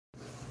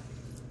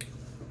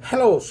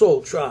Hello,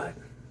 Soul Tribe,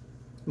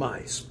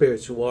 my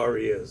spiritual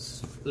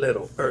warriors,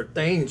 little earth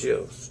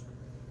angels.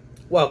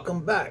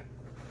 Welcome back.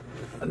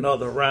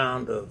 Another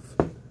round of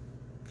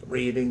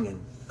reading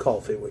and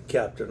coffee with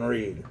Captain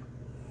Reed.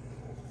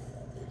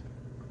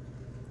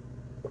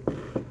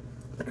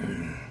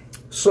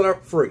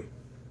 Slurp free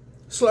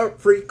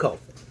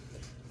coffee.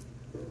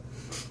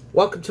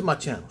 Welcome to my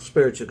channel,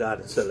 Spiritual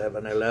Guidance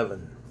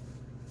 1111.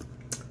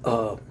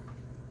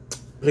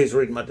 Please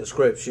read my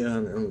description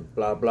and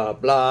blah, blah,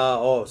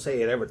 blah. Or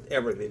say it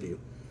every video.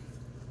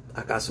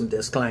 I got some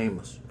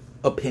disclaimers.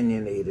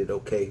 Opinionated,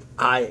 okay?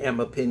 I am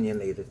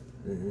opinionated.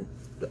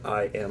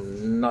 I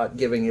am not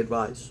giving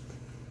advice.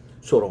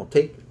 So don't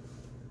take it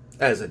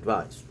as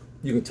advice.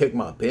 You can take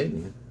my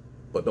opinion,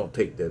 but don't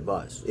take the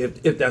advice.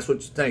 If that's what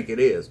you think it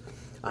is,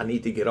 I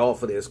need to get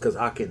off of this because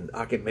I can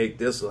make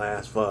this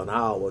last for an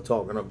hour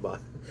talking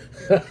about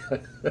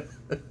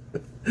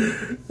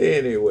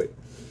anyway.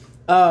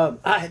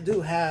 I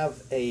do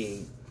have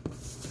a,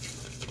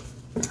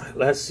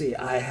 let's see,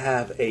 I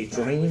have a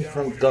dream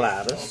from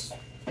Gladys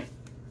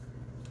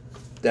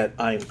that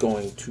I'm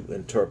going to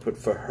interpret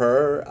for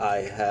her.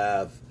 I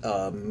have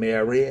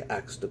Mary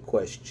asked the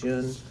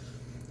question,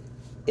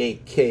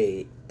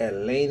 a.k.a.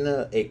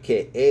 Elena,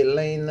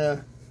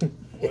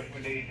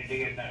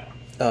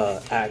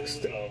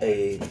 asked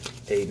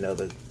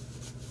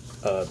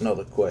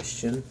another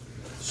question.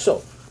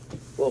 So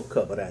we'll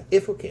cover that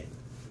if we can.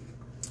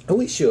 And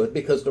we should,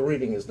 because the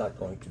reading is not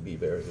going to be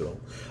very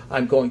long.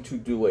 I'm going to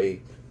do a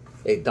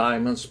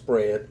diamond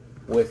spread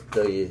with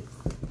the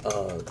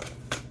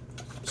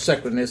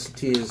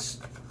Synchronicities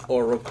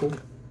Oracle.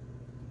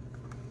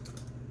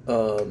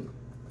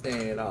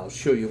 And I'll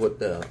show you what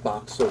the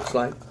box looks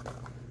like.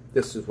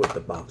 This is what the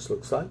box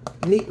looks like.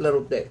 Neat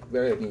little deck.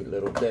 Very neat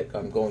little deck.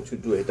 I'm going to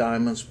do a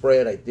diamond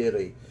spread. I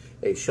did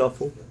a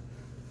shuffle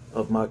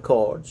of my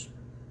cards.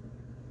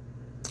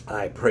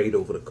 I prayed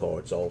over the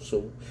cards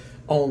also.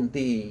 On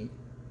the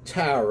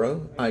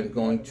tarot, I'm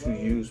going to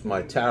use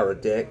my tarot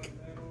deck,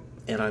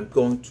 and I'm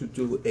going to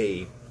do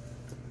a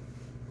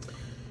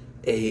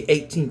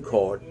 18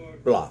 card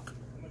block.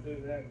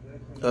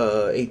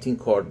 18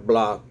 card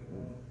block,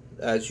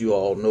 as you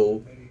all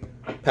know,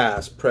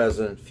 past,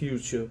 present,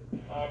 future,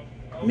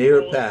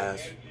 near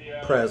past,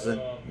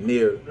 present,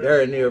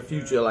 very near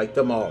future, like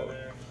tomorrow.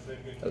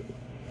 Okay.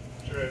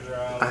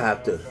 I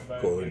have to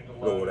go and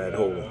blow that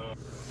hole.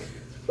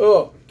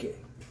 Okay.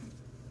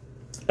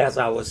 As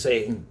I was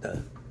saying,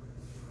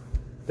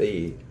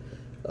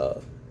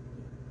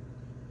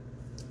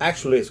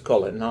 actually it's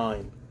called a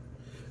nine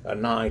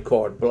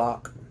card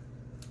block.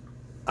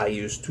 I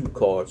use 2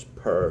 cards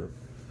per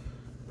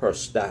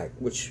stack,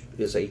 which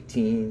is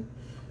 18.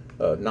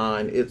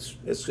 9. It's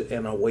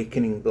an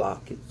awakening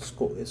block. It's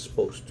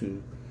supposed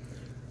to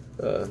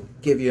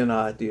give you an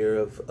idea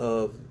of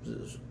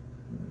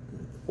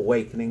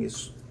awakening.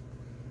 Is,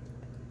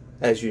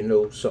 as you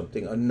know,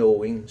 something, a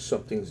knowing,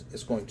 something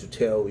is going to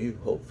tell you,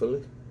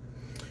 hopefully.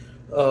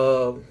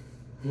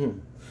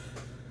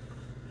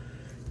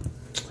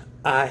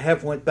 I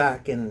have went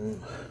back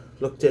and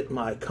looked at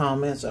my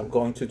comments. I'm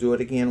going to do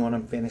it again when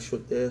I'm finished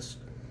with this.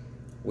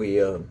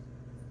 Hell,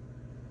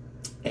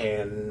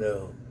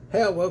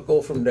 we'll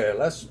go from there.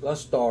 Let's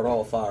start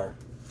off our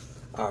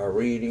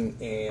reading,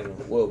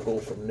 and we'll go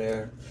from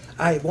there.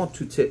 I want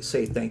to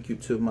say thank you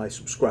to my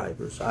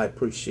subscribers. I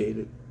appreciate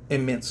it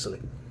immensely.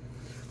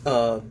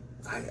 I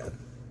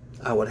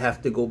would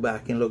have to go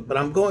back and look, but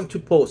I'm going to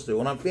post it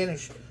when I'm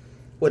finished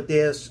with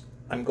this.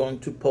 I'm going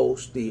to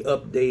post the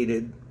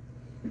updated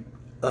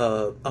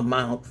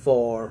amount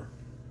for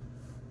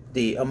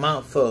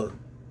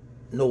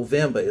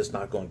November is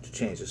not going to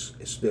change. It's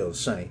still the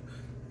same,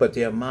 but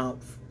the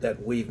amount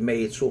that we've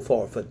made so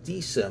far for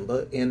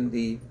December in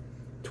the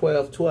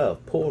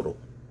 1212 portal.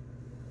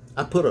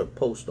 I put a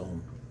post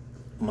on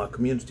my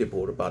community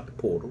board about the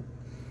portal,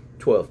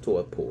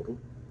 1212 portal.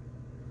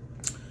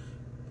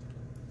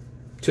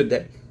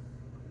 Today,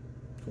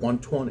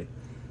 120.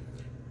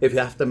 If you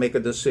have to make a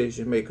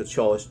decision, make a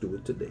choice, do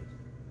it today.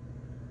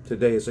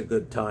 Today is a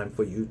good time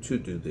for you to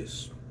do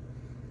this,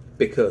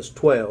 because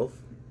 12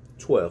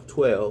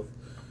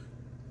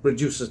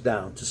 reduces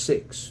down to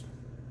 6.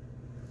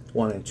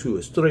 1 and 2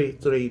 is 3.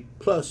 3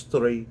 plus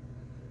 3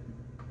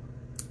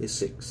 is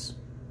 6.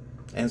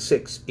 And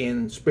 6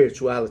 in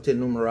spirituality,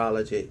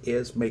 numerology,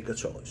 is make a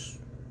choice.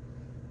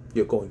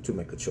 You're going to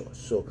make a choice.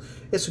 So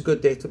it's a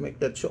good day to make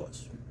that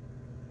choice.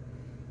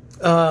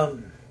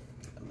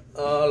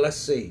 Let's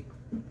see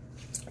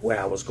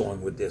where I was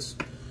going with this.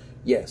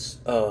 Yes.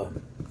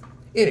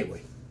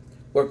 Anyway,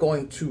 we're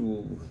going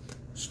to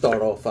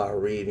start off our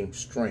reading.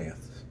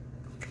 Strength.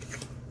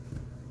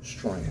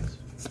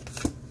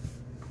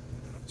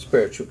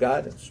 Spiritual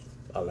guidance.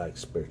 I like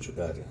spiritual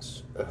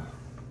guidance.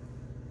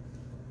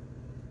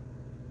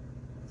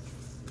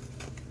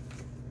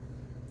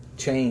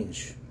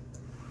 Change.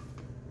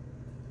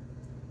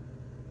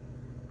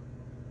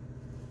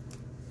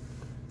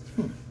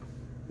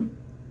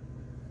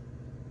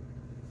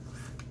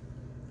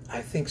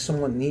 I think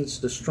someone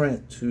needs the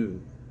strength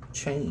to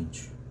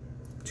change,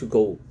 to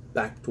go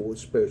back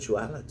towards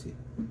spirituality.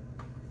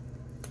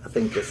 I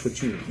think that's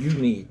what you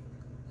need,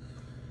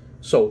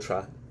 Soul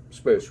Tribe,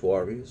 spiritual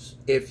warriors.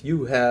 If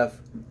you have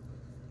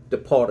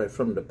departed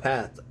from the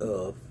path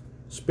of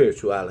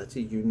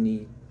spirituality, you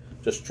need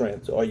the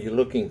strength. Are you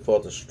looking for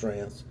the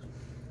strength?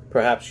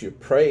 Perhaps you're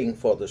praying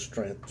for the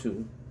strength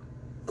to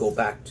go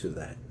back to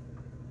that.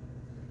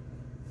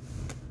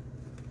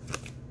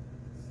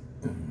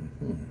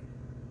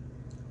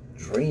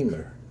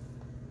 Dreamer.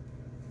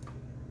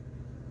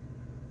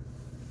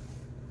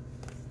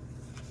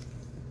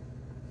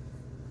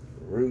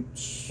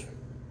 Roots.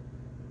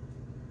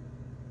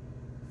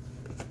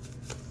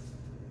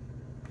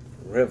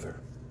 River.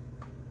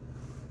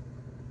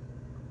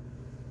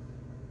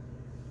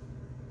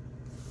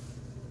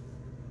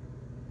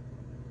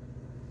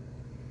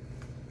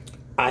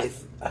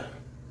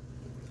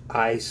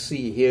 I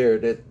see here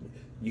that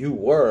you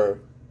were,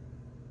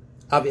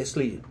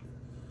 obviously,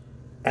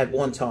 at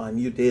one time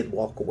you did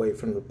walk away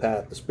from the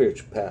path, the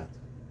spiritual path.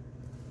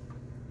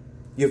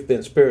 You've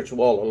been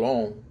spiritual all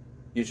along.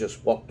 You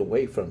just walked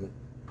away from it.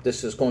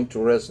 This is going to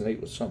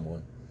resonate with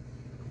someone.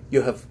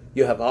 You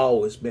have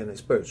always been a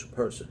spiritual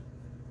person,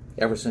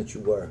 ever since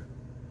you were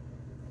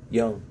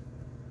young.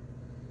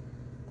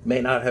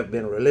 May not have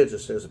been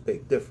religious, there's a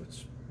big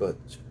difference, but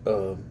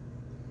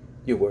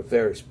you were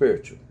very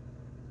spiritual.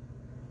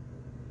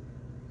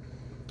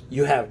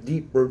 You have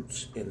deep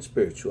roots in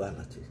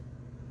spirituality.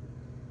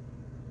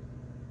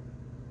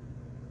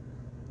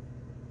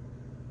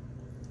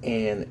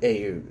 And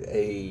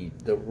the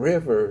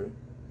river,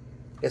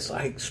 it's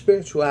like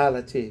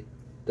spirituality,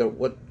 a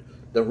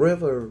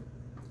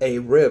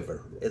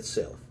river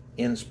itself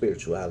in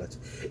spirituality,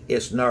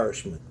 it's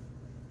nourishment.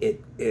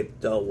 It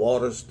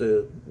waters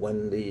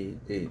when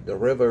the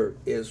river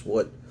is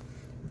what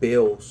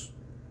builds,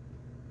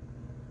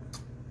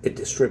 it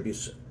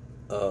distributes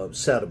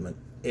sediment,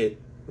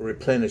 it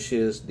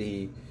replenishes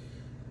the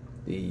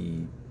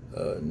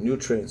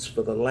nutrients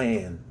for the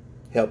land,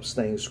 helps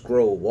things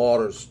grow,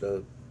 waters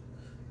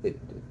it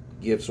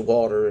gives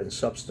water and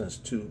substance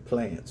to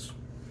plants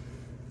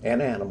and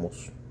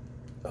animals.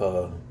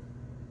 And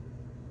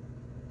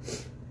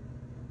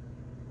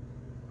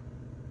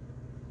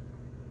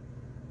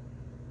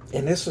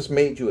this has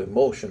made you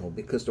emotional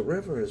because the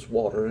river is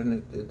water,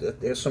 and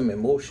there's some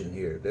emotion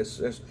here.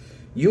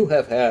 You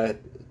have had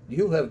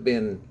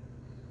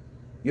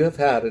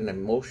an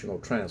emotional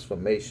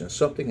transformation.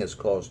 Something has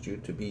caused you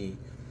to be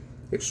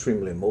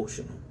extremely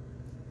emotional.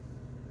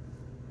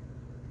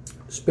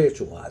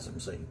 Spiritual-wise, I'm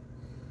saying.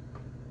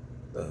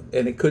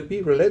 And it could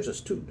be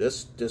religious too.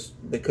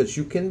 Just because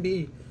you can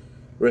be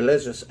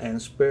religious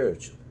and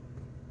spiritual.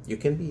 You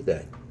can be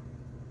that.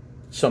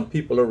 Some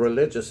people are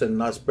religious and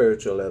not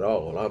spiritual at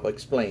all. I've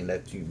explained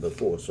that to you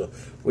before, so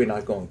we're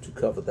not going to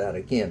cover that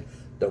again.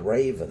 The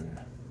raven.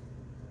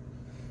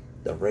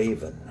 The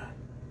raven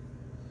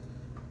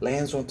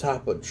lands on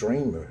top of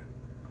dreamer.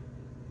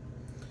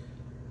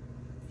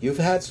 You've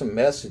had some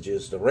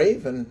messages. A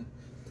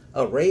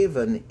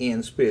raven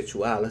in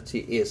spirituality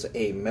is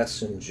a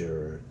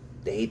messenger.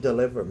 They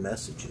deliver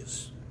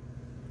messages.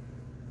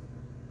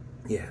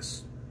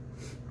 Yes.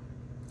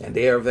 And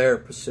they are very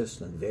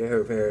persistent,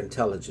 very, very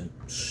intelligent,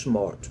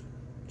 smart.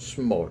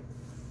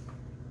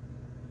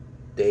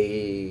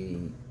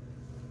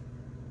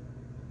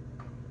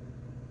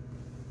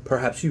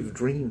 Perhaps you've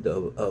dreamed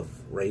of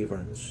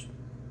ravens,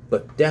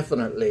 but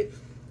definitely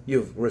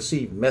you've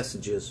received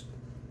messages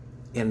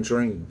in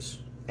dreams.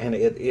 And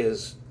it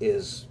is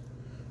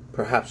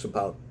perhaps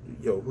about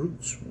your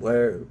roots,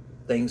 where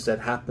things that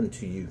happen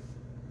to you.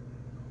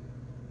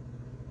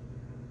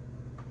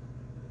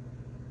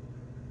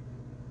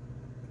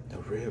 The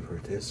river,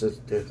 there's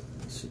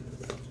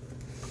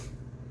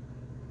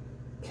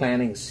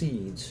planting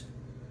seeds,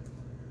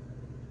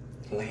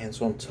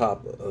 lands on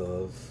top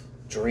of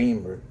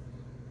dreamer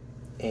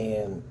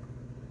and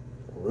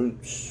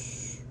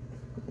roots.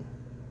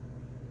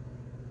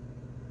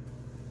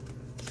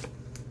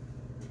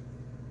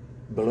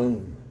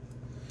 Bloom.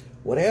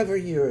 Whatever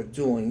you're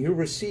doing, you've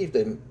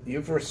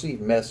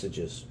received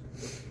messages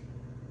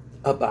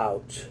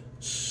about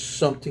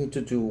something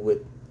to do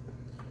with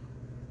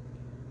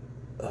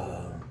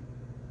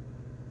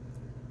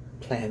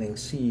planting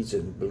seeds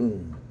in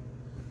bloom.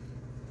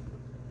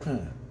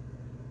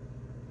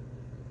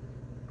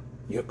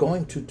 You're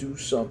going to do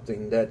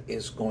something that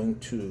is going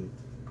to,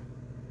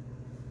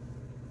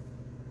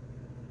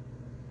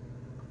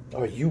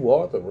 or you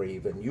are the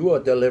raven, you are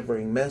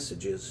delivering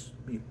messages,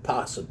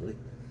 possibly.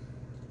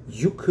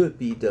 You could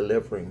be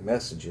delivering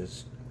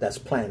messages that's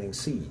planting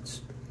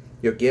seeds.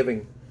 You're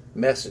giving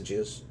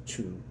messages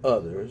to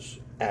others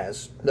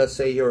as, let's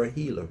say you're a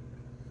healer.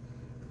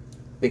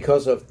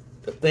 Because of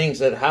the things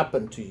that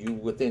happen to you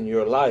within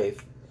your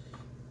life,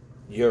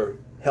 you're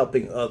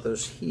helping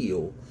others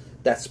heal.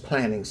 That's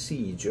planting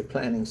seeds. You're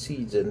planting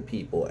seeds in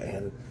people.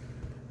 And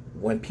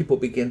when people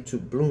begin to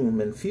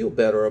bloom and feel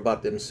better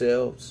about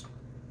themselves,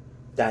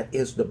 that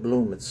is the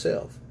bloom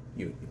itself.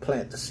 You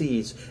plant the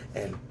seeds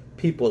and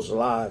people's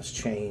lives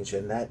change,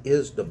 and that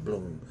is the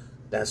bloom.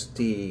 That's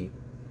the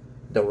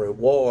the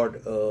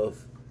reward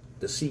of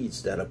the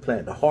seeds that are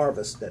planted, the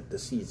harvest that the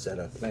seeds that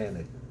are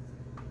planted.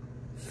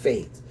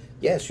 Faith.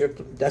 Yes,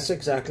 that's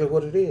exactly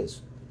what it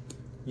is.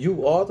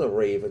 You are the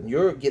raven.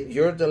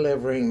 You're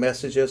delivering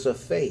messages of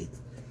faith,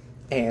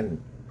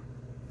 and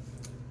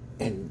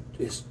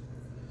it's,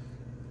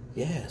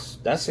 yes,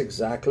 that's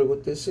exactly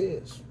what this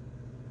is.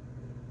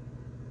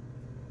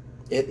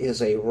 It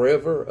is a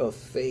river of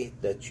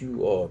faith that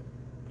you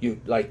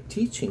like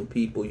teaching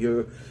people.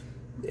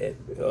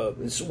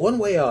 It's one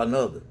way or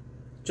another,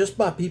 just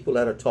by people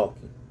that are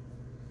talking.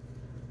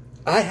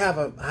 I have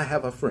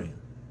a friend,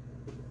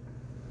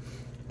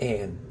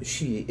 and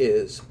she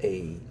is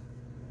a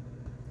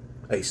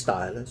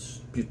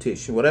stylist,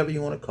 beautician, whatever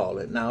you want to call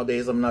it.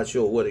 Nowadays, I'm not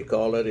sure what they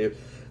call it.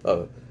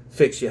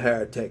 Fix your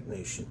hair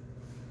technician.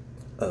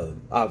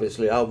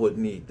 Obviously, I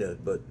wouldn't need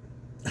that, but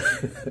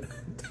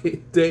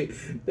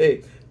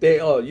they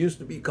all used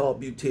to be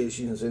called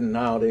beauticians, and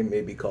now they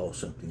may be called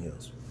something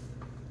else.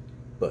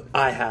 But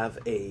I have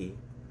a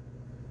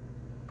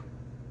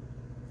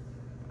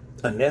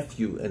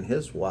nephew and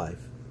his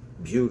wife,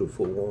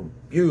 beautiful woman,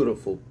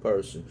 beautiful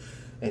person,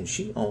 and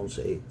she's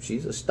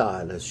a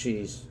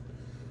stylist.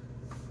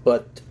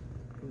 But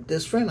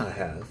this friend I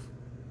have,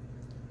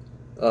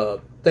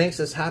 things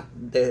has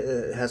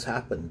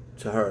happened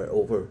to her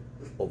over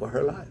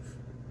her life.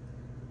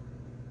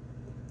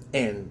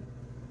 And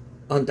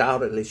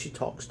undoubtedly she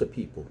talks to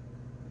people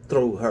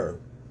through her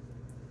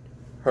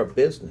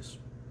business.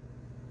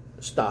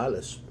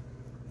 Stylist,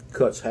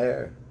 cuts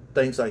hair,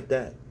 things like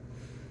that.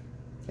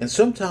 And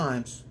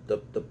sometimes the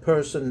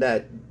person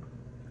that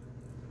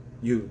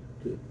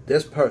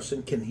this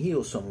person can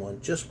heal someone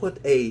just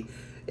with a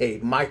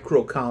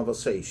micro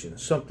conversation,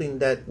 something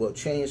that will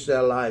change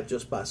their life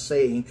just by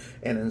saying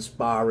and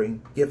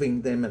inspiring,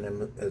 giving them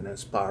an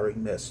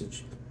inspiring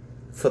message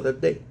for the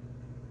day.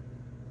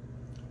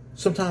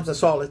 Sometimes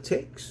that's all it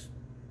takes.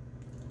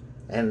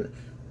 And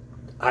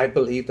I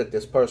believe that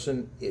this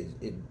person,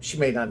 she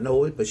may not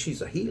know it, but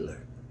she's a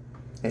healer.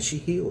 And she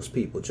heals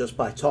people just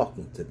by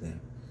talking to them.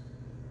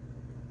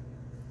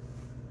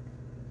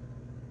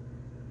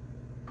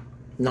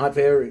 Not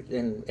very,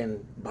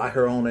 and by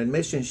her own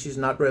admission, she's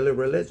not really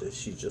religious.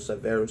 She's just a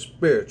very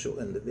spiritual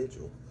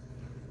individual.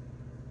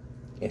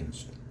 And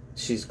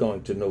she's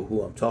going to know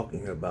who I'm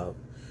talking about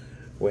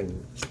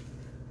when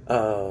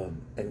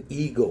an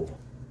eagle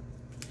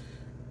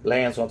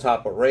lands on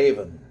top of a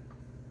raven.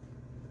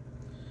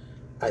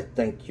 I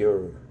think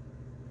you're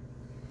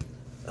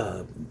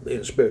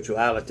in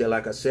spirituality,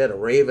 like I said, a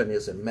raven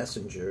is a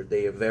messenger.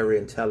 They are very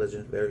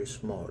intelligent, very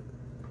smart.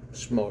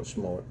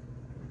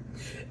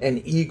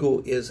 An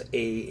eagle is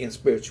in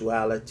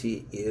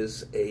spirituality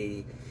is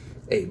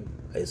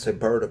it's a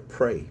bird of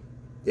prey.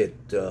 It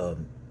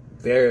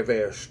very,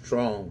 very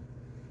strong,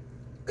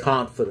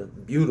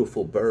 confident,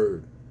 beautiful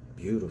bird,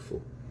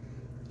 beautiful.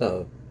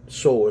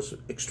 Soars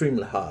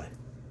extremely high.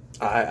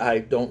 I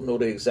don't know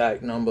the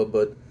exact number,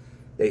 but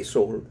they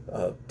soar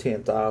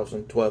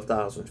 10,000,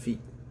 12,000 feet.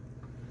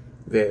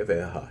 Very,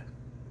 very high.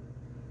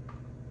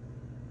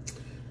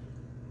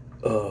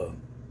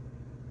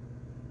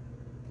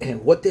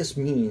 And what this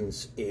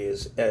means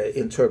is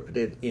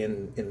interpreted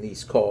in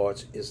these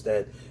cards is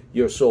that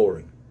you're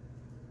soaring.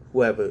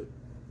 Whoever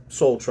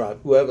soul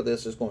tribe, whoever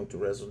this is going to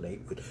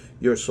resonate with,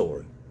 you're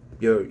soaring.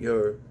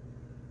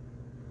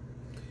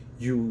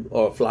 You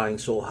are flying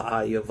so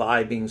high. You're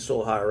vibing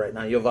so high right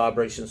now. Your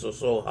vibrations are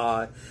so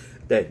high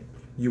that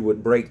you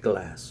would break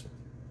glass.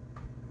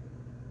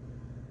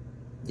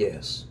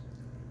 Yes.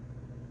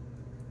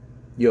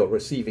 You're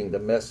receiving the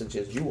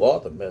messages. You are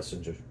the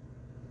messenger.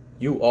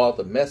 You are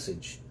the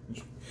message.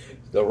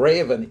 The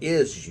raven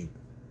is you.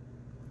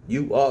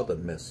 You are the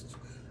message.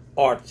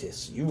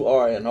 Artist. You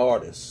are an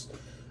artist.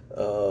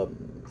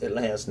 It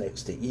lands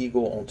next to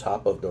eagle on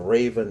top of the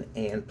raven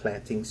and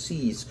planting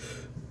seeds.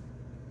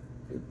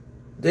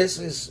 This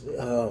is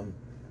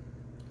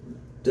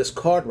this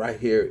card right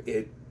here.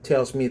 It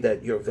tells me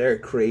that you're very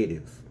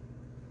creative.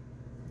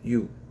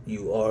 You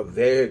are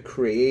very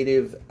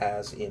creative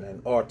as in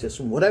an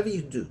artist. Whatever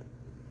you do.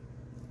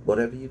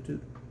 Whatever you do.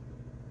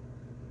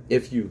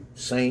 If you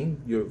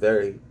sing, you're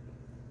very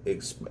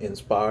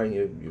inspiring.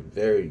 You're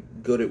very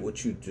good at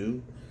what you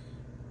do.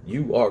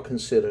 You are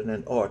considered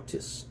an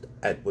artist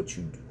at what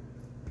you do.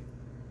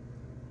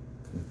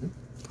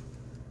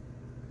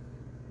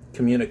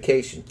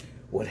 Communication.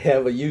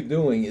 Whatever you're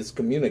doing is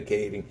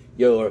communicating.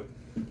 Your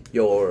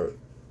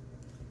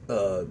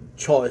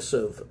choice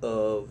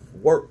of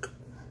work,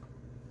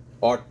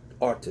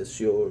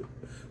 artist.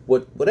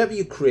 Whatever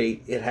you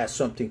create, it has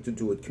something to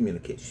do with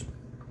communication.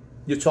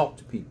 You talk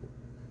to people.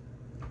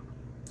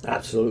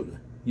 Absolutely.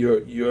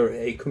 You're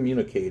a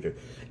communicator,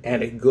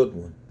 and a good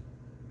one.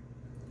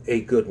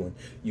 A good one.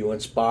 You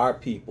inspire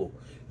people.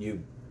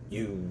 You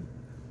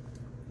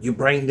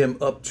bring them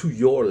up to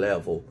your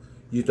level.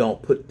 You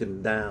don't put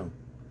them down.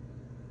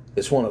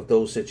 It's one of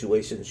those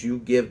situations. You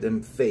give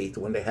them faith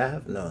when they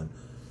have none.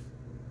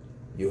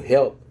 You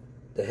help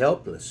the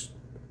helpless.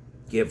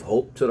 Give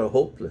hope to the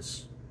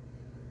hopeless.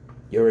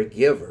 You're a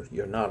giver.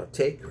 You're not a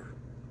taker.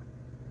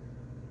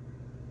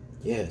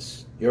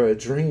 Yes, you're a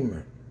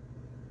dreamer.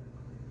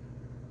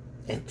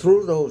 And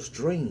through those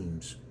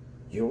dreams,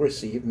 you'll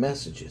receive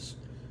messages.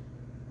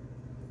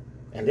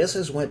 And this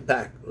has went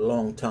back a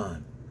long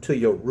time to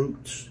your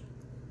roots,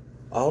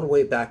 all the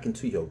way back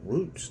into your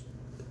roots.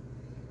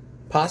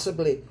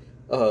 Possibly,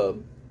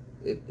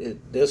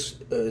 this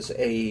is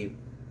a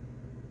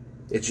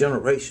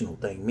generational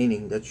thing,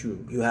 meaning that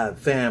you have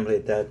family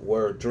that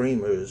were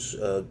dreamers,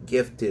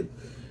 gifted.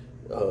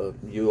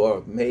 You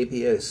are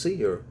maybe a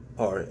seer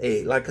or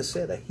like I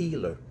said, a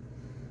healer.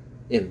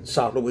 In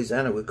South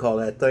Louisiana, we call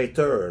that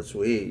traiteurs.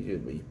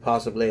 We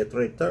possibly a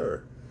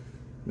traiteur,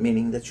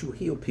 meaning that you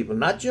heal people,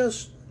 not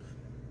just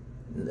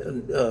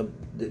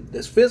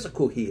this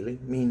physical healing,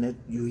 meaning that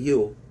you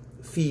heal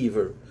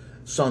fever,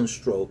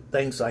 sunstroke,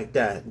 things like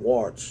that,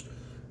 warts,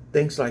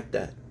 things like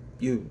that.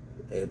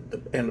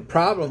 And the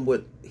problem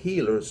with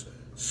healers,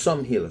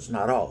 some healers,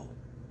 not all,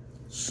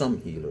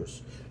 some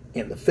healers,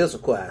 in the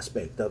physical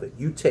aspect of it,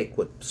 you take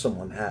what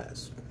someone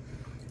has.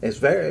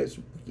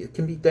 It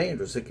can be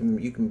dangerous.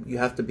 You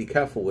have to be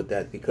careful with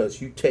that, because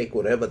you take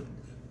whatever,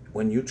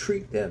 when you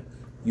treat them,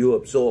 you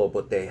absorb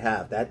what they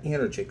have. That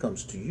energy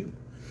comes to you.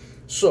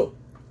 So,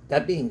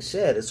 that being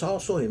said, it's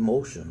also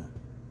emotional.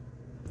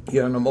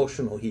 You're an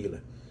emotional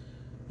healer.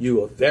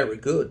 You are a very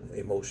good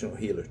emotional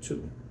healer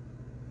too.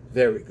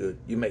 Very good.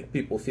 You make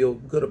people feel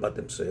good about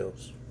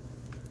themselves.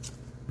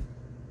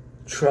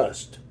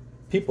 Trust.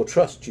 People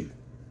trust you.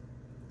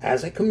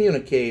 As a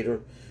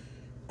communicator,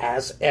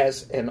 as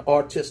an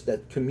artist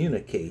that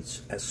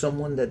communicates, as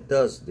someone that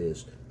does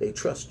this, they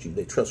trust you.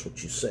 They trust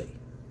what you say.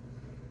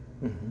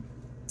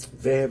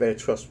 Very, very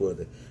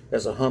trustworthy.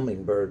 There's a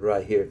hummingbird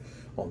right here.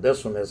 On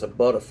this one, there's a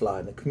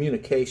butterfly. In the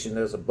communication,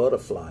 there's a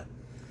butterfly.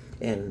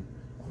 And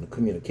on the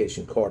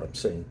communication card, I'm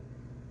saying,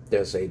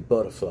 there's a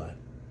butterfly.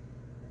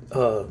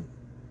 And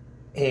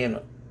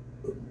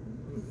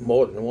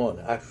more than one.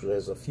 Actually,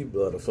 there's a few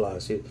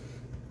butterflies here.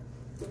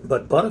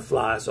 But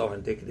butterflies are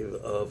indicative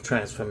of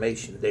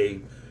transformation. They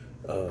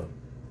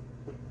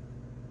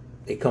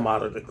come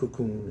out of the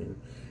cocoon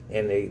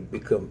and they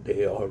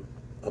are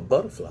a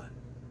butterfly.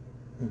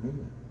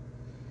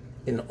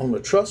 And on the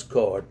trust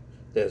card,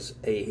 there's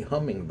a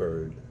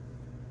hummingbird.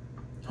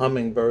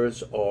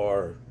 Hummingbirds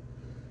are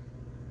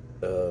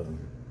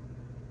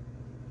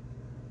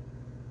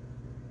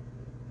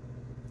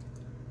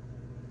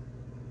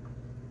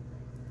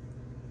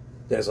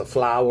there's a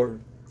flower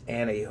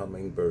and a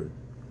hummingbird.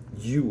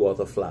 You are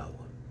the flower.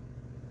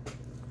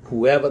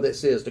 Whoever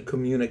this is, the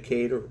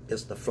communicator,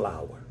 is the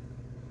flower.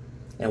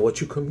 And what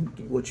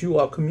you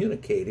are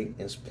communicating,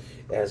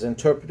 as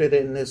interpreted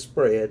in this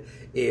spread,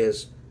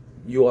 is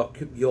you are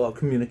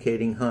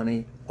communicating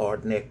honey or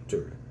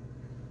nectar,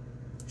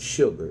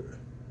 sugar,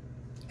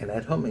 and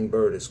that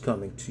hummingbird is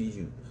coming to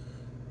you.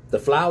 The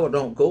flower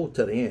don't go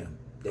to them;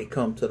 they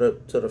come to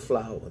the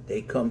flower.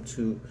 They come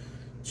to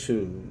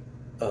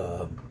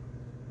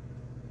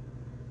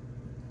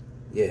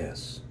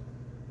yes,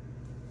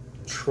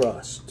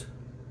 trust.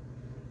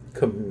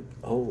 A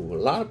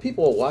lot of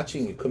people are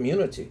watching your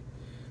community.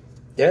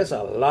 There's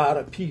a lot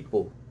of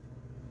people,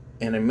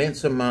 an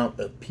immense amount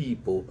of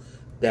people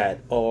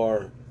that's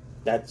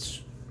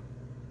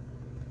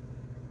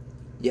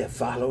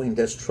following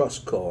this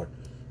trust card.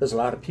 There's a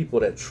lot of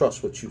people that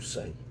trust what you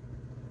say,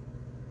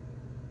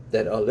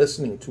 that are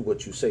listening to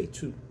what you say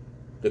too.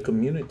 The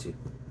community.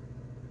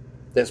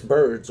 There's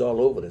birds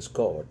all over this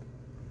card.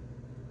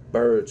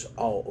 Birds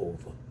all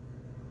over.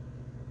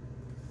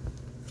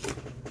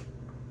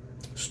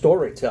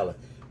 Storyteller.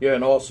 You're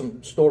an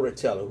awesome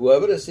storyteller.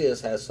 Whoever this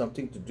is has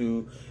something to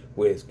do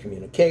with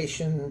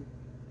communication.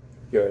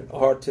 You're an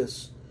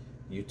artist.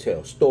 You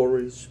tell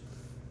stories.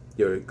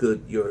 You're a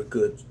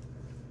good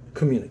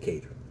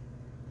communicator.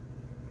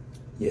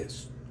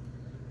 Yes.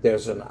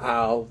 There's an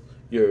owl.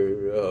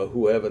 You're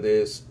whoever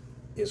this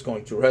is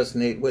going to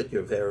resonate with.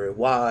 You're very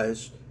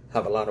wise.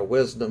 Have a lot of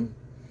wisdom.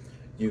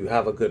 You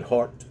have a good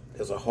heart.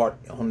 There's a heart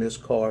on this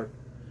card.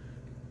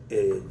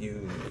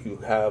 You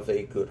have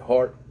a good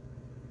heart.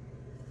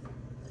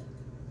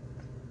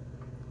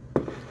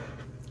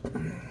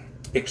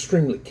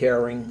 Extremely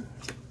caring.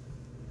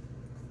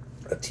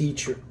 A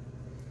teacher.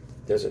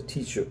 There's a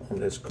teacher on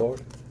this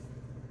card.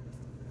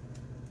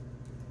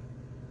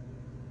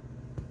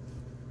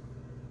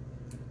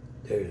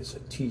 There's a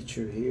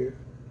teacher here.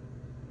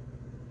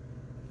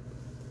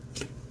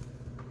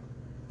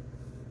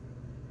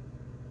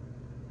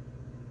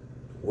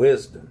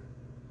 Wisdom.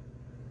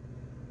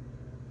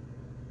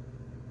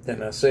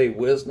 Then I say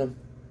wisdom.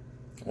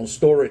 On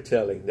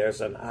storytelling,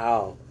 there's an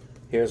owl.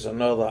 Here's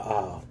another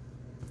owl.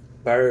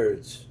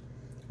 Birds.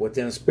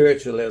 Within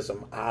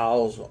spiritualism,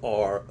 owls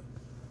are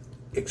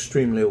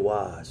extremely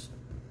wise.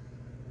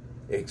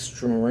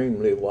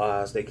 Extremely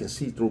wise. They can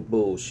see through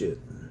bullshit.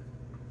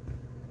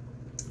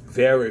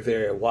 Very,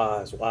 very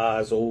wise.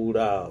 Wise old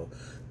owl.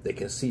 They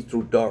can see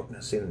through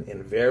darkness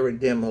in very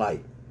dim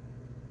light.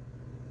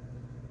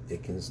 They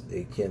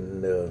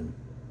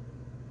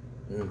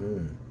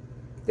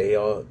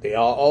are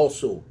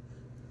also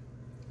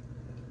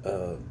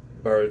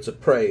birds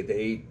of prey.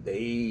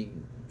 They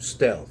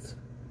Stealth.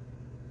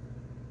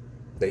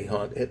 They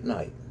hunt at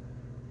night.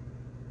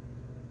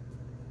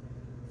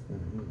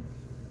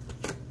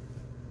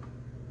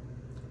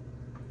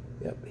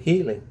 Yep.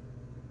 Healing.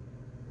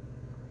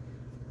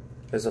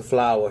 There's a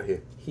flower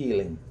here.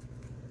 Healing.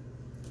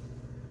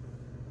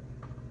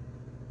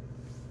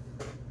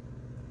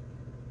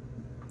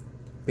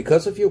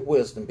 Because of your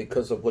wisdom,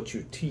 because of what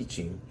you're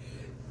teaching,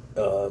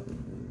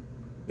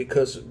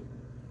 because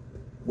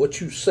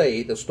what you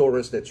say, the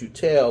stories that you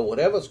tell,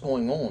 whatever's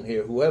going on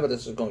here, whoever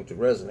this is going to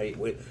resonate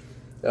with,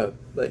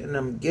 and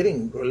I'm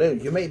getting,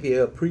 you may be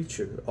a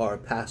preacher or a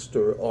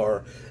pastor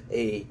or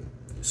a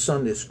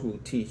Sunday school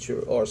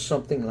teacher or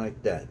something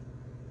like that.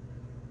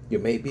 You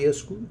may be a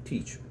school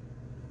teacher.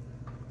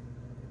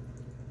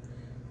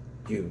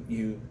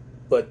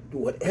 But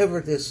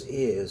whatever this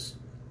is,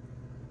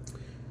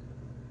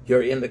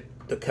 you're in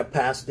the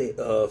capacity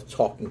of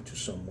talking to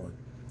someone,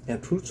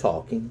 and through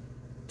talking,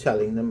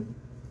 telling them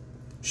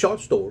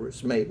short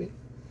stories, maybe,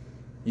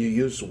 you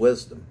use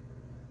wisdom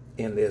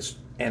in this,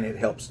 and it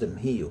helps them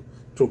heal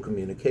through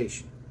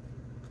communication.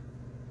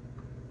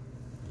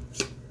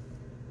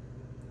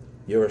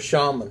 You're a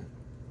shaman.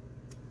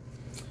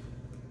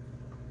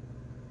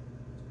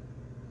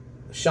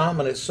 A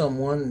shaman is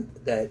someone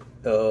that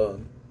a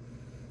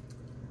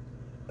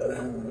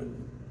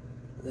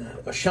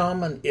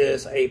shaman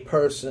is a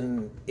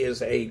person,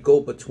 is a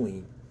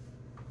go-between,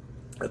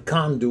 a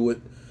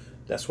conduit.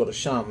 That's what a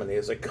shaman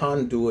is, a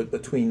conduit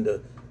between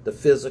the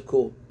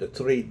physical, the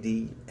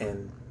 3D,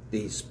 and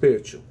the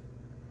spiritual.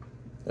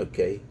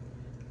 Okay?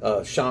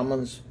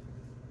 Shamans,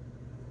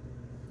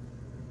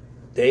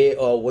 they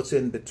are what's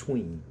in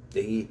between.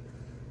 They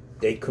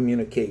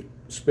communicate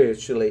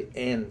spiritually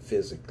and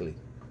physically.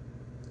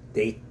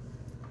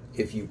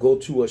 If you go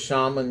to a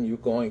shaman, you're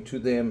going to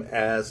them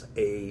as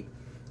a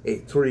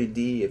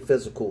 3D, a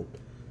physical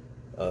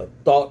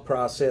thought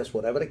process,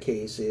 whatever the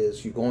case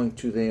is, you're going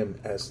to them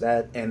as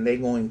that, and they're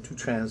going to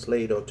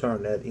translate or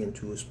turn that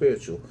into a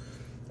spiritual,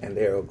 and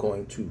they're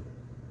going to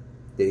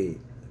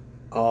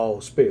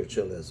all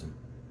spiritualism.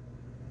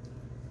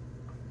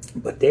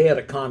 But they are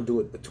the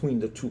conduit between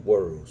the two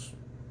worlds.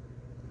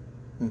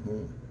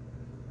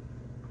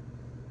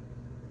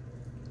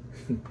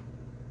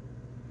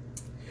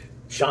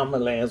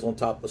 Shaman lands on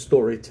top of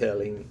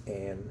storytelling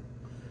and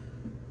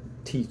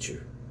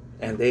teacher.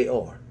 And they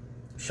are.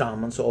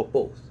 Shamans are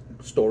both.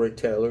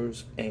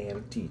 Storytellers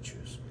and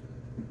teachers.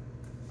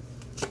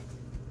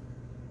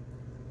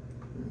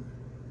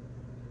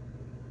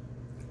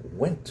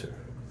 Winter.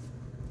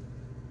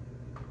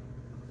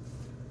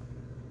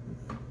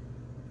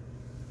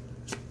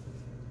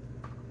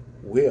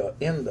 We are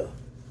in the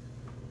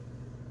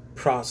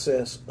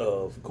process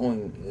of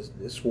going.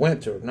 It's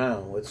winter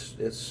now.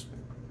 It's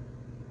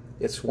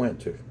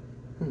winter.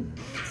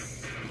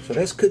 So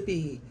this could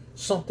be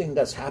something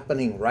that's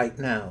happening right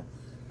now.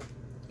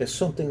 There's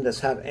something that's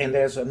happening, and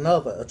there's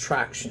another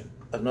attraction,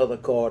 another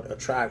card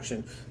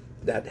attraction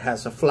that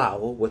has a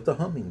flower with the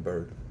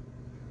hummingbird.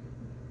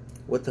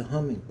 With the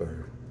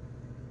hummingbird.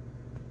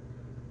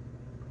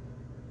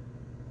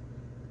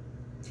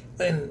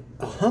 And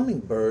a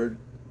hummingbird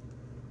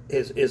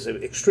is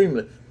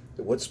extremely,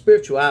 with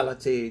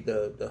spirituality,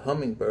 the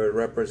hummingbird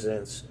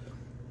represents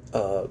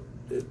the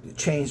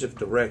change of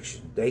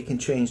direction. They can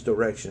change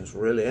directions,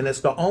 really. And it's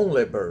the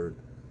only bird.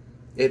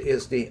 It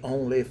is the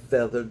only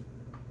feathered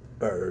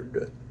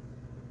bird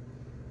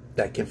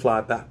that can fly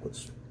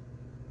backwards.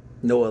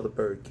 No other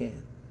bird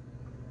can.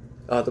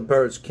 Other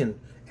birds can,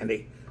 and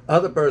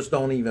other birds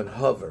don't even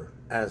hover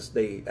as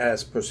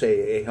per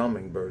se a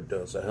hummingbird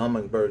does. A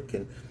hummingbird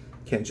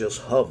can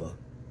just hover.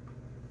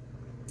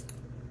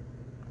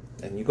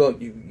 And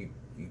you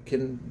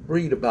can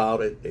read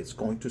about it. It's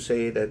going to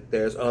say that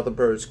there's other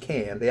birds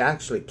can. They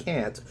actually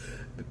can't.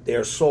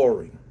 They're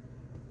soaring.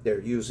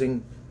 They're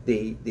using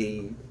the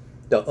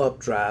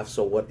updrafts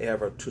or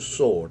whatever to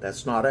soar.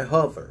 That's not a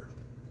hover.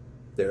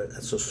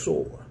 That's a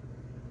soar.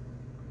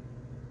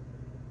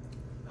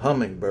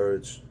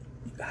 Hummingbirds,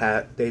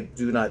 they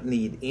do not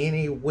need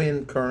any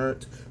wind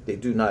current. They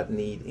do not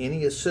need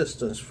any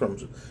assistance from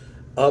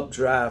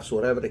updrafts,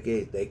 whatever the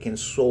case. They can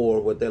soar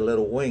with their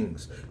little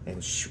wings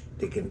and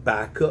they can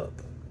back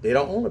up. They're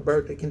the only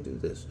bird that can do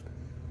this.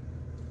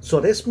 So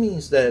this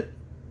means that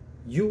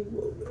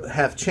you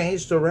have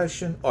changed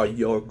direction, or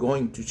you're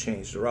going to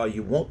change direction, or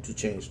you want to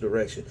change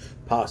direction,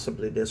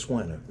 possibly this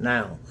winter.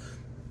 Now,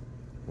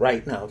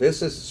 right now,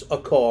 this is a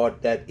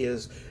card that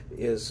is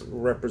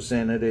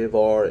representative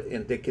or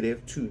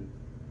indicative to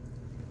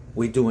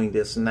we're doing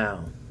this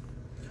now.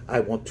 I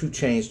want to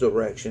change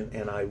direction,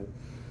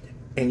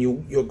 and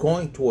you're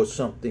going towards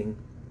something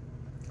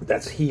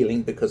that's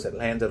healing, because it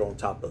landed on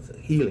top of a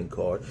healing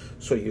card.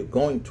 So you're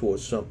going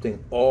towards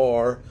something,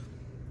 or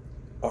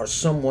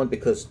someone,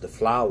 because the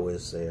flower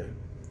is there.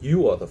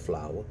 You are the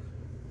flower.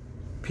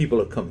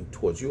 People are coming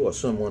towards you, or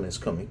someone is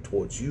coming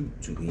towards you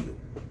to heal.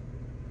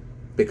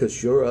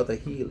 Because you're the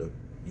healer.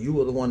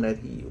 You are the one that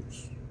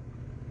heals.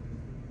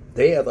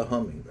 They are the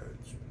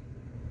hummingbirds.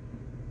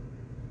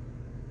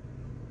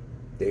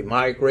 They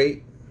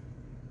migrate.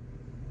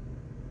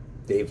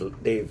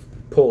 They've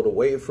pulled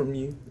away from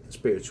you in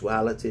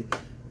spirituality.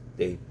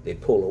 They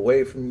pull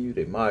away from you,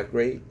 they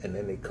migrate, and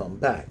then they come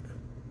back.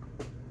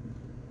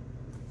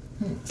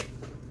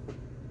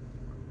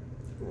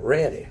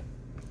 Ready.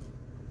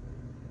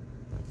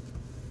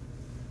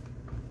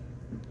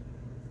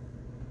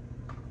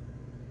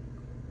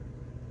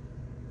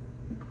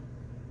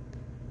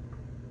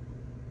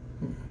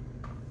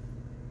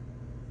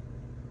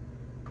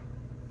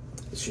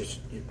 It's just,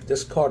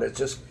 this card is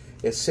just,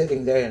 it's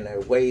sitting there and they're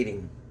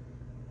waiting,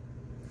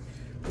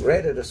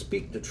 ready to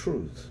speak the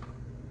truth.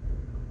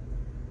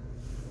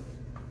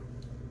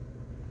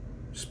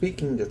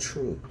 Speaking the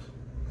truth.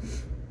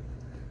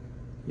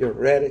 You're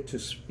ready to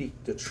speak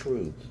the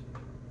truth.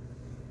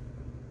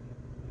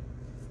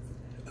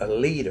 A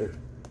leader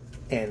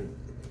and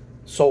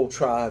soul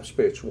tribe,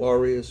 spiritual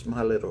warriors,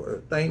 my little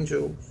earth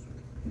angels,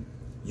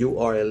 you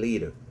are a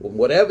leader.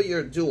 Whatever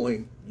you're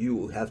doing,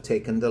 you have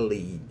taken the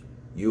lead.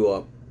 You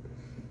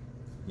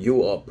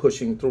are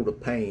pushing through the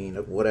pain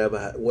of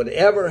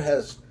whatever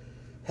has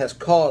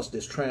caused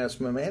this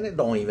transformation. It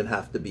don't even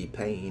have to be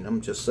pain.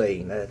 I'm just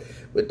saying that.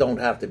 It don't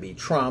have to be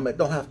trauma. It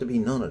don't have to be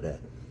none of that.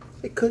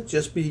 It could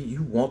just be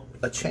you want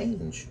a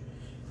change.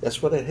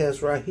 That's what it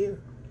has right here.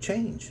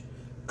 Change.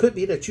 Could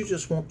be that you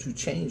just want to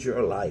change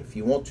your life.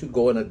 You want to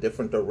go in a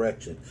different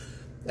direction,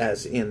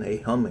 as in a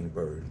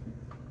hummingbird.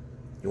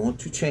 You want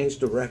to change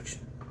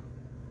direction.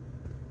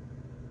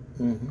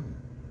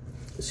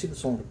 Let's see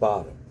what's on the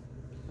bottom.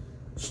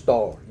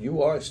 Star.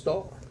 You are a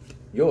star.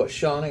 You're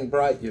shining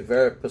bright. You're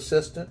very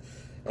persistent,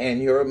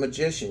 and you're a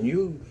magician.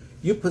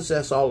 You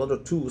possess all of the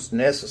tools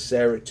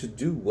necessary to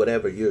do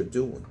whatever you're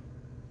doing.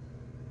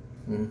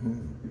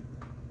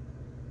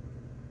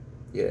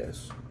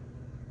 Yes.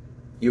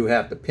 You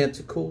have the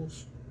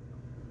pentacles,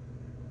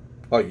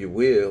 or you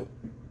will,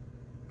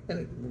 and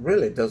it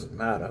really doesn't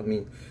matter. I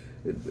mean,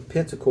 the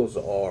pentacles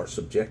are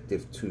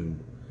subjective to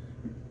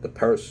the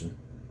person,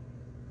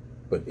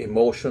 but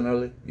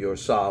emotionally, you're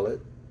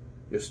solid,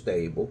 you're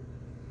stable.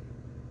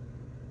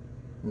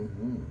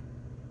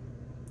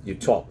 You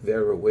talk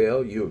very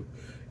well.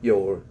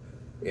 You're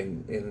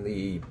in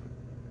the,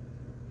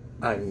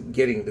 I'm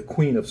getting the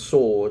Queen of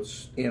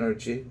Swords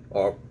energy,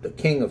 or the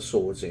King of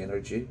Swords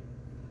energy.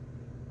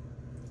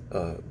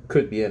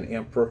 Could be an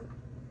Emperor.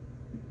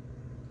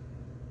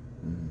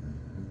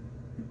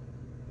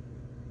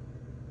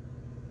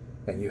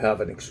 And you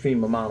have an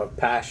extreme amount of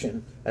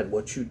passion at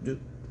what you do.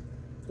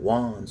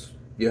 Wands.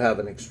 You have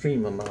an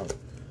extreme amount.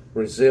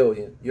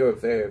 Resilient. You're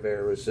very,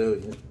 very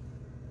resilient.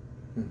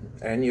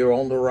 And you're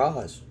on the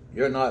rise.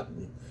 You're not,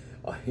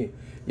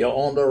 you're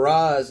on the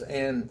rise,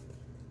 and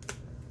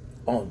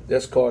on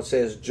this card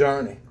says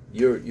journey.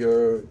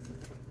 You're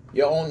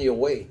on your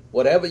way.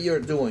 Whatever you're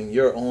doing,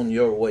 you're on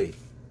your way.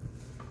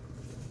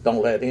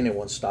 Don't let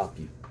anyone stop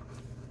you.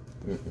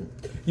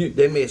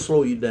 They may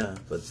slow you down,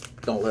 but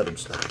don't let them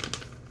stop you.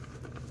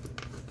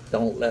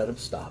 Don't let them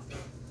stop you.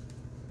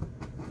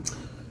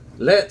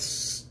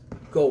 Let's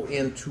go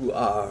into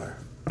our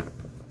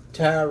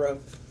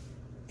tarot,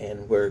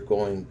 and we're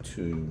going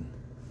to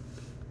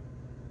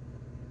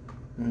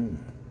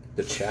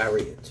the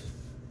Chariot.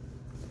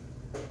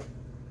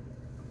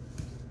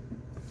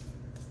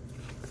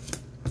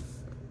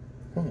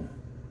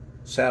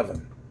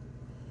 Seven.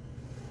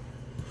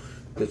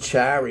 The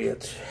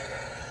Chariot.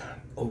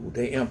 Oh,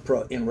 the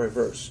Emperor in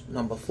reverse.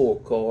 Number 4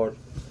 card.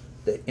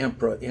 The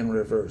Emperor in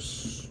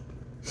reverse.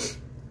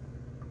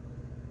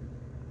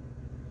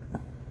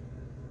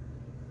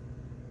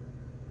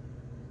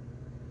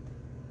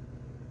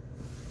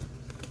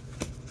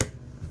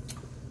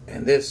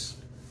 And this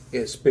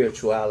is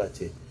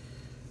spirituality.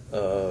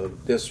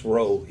 This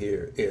row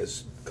here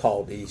is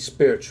called the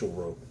spiritual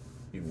row.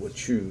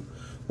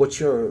 What's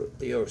your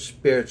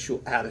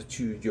spiritual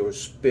attitude, your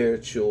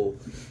spiritual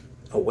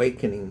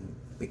awakening,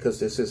 because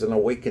this is an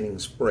awakening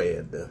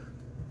spread,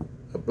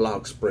 a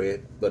blog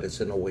spread, but it's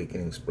an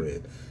awakening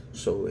spread.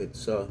 So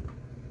it's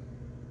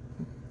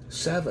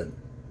 7.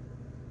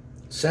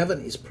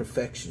 7 is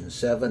perfection.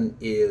 7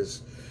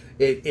 is,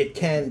 it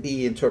can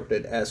be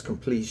interpreted as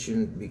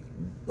completion,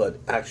 but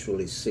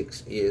actually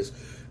 6 is,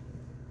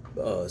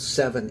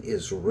 7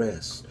 is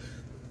rest.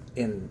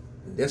 In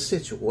this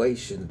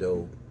situation,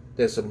 though,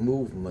 there's a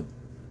movement.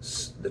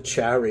 The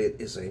Chariot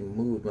is a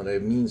movement, a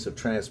means of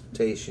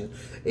transportation,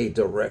 a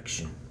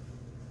direction.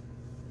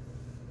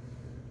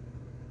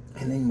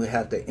 And then we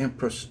have the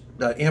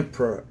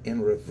Emperor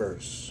in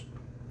reverse.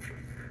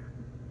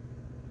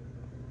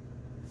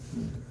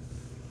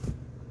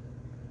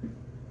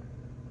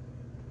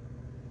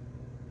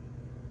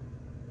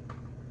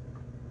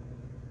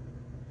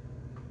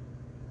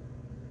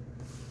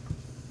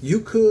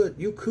 You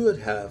could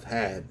have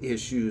had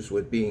issues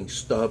with being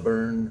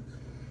stubborn,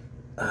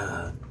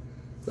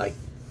 like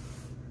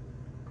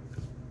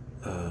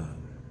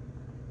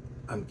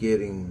I'm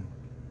getting,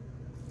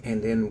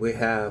 and then we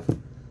have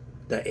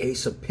the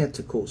Ace of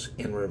Pentacles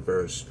in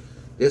reverse.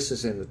 This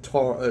is in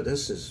the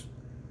this is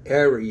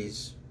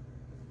Aries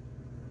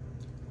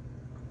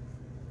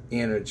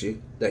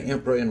energy. The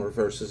Emperor in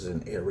reverse is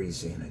in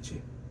Aries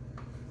energy.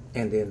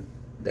 And then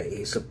the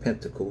Ace of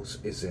Pentacles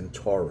is in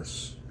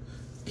Taurus,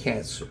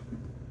 Cancer.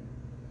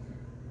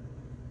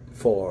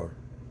 For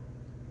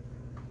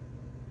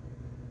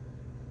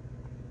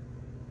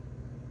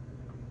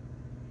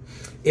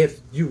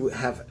if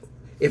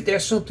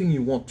there's something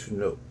you want to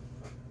know,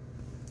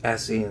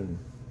 as in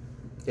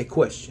a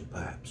question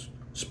perhaps,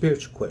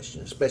 spiritual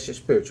question, especially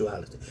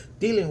spirituality,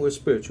 dealing with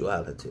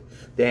spirituality,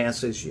 the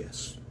answer is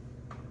yes.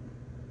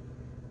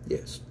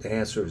 Yes, the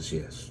answer is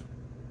yes.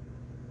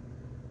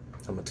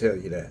 I'm going to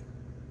tell you that.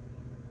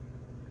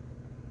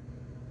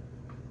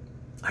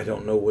 I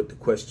don't know what the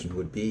question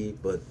would be,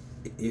 but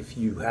if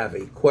you have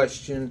a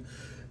question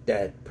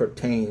that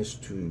pertains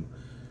to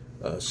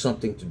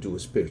something to do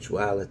with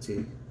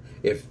spirituality,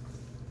 if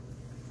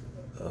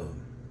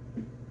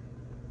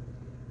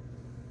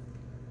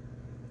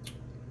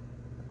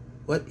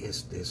what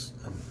is this?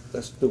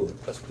 Let's do it.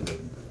 Let's do it.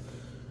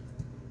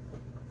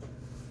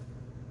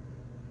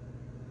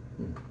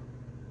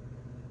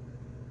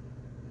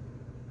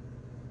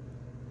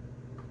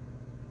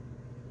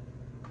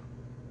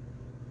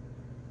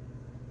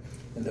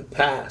 In the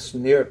past,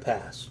 near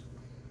past,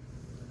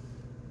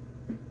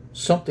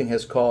 something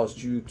has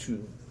caused you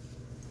to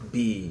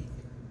be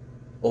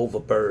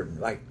overburdened,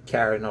 like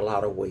carrying a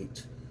lot of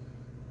weight.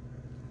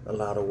 A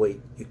lot of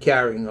weight. You're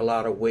carrying a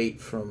lot of weight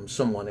from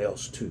someone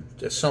else too.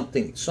 There's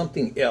something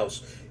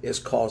else is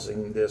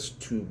causing this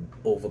to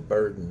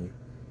overburden you.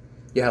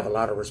 You have a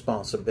lot of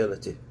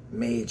responsibility,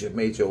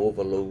 major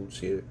overloads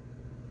here.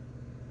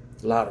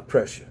 A lot of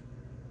pressure.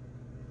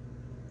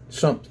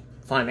 Something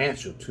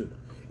financial too.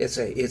 It's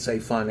a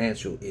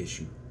financial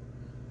issue.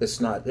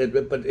 It's not,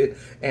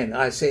 and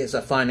I say it's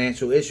a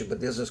financial issue, but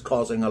this is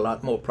causing a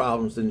lot more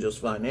problems than just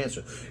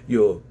financial.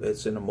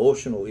 It's an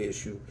emotional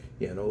issue.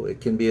 You know,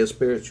 it can be a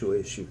spiritual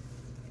issue.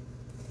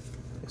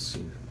 Let's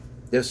see.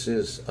 This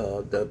is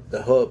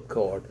the hub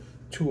card,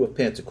 Two of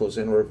Pentacles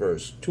in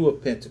reverse. Two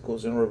of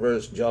Pentacles in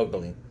reverse,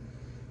 juggling.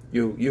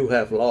 You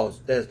have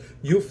lost.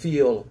 You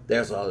feel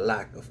there's a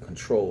lack of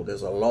control.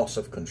 There's a loss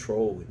of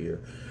control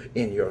here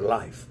in your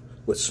life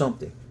with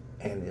something,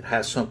 and it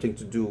has something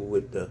to do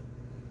with the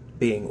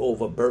being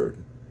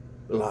overburdened,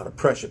 a lot of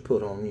pressure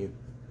put on you.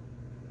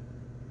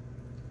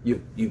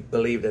 You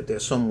believe that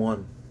there's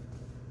someone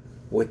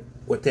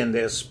within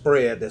this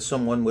spread, there's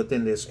someone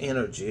within this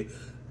energy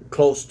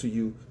close to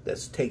you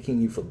that's taking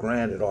you for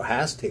granted or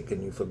has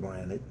taken you for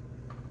granted.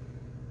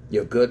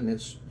 Your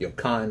goodness, your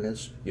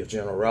kindness, your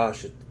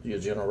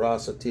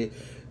generosity,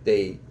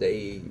 they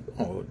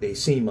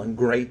seem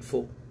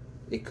ungrateful.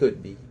 It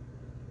could be.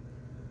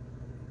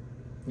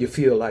 You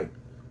feel like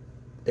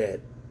that.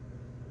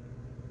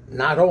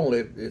 Not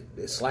only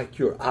it's like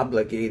you're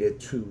obligated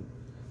to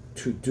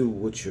do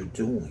what you're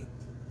doing.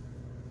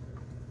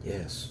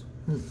 Yes.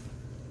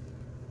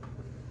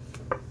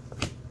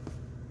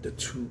 The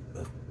Two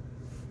of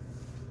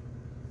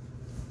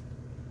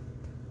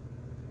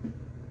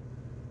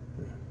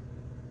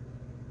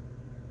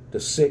the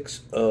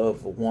Six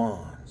of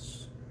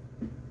Wands.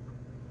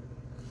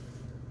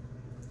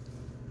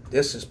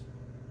 This is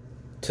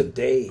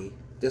today.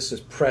 This is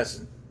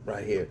present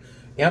right here.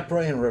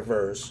 Emperor in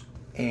reverse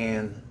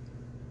and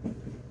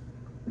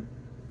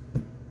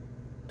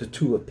the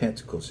Two of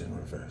Pentacles in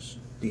reverse.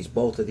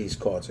 Both of these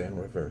cards are in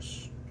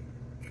reverse.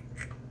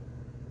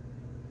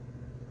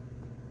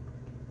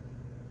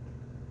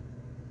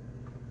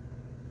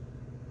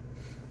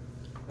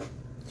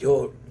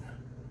 Your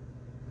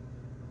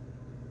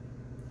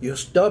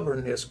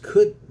stubbornness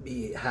could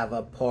have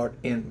a part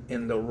in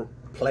the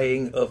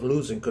playing of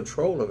losing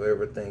control of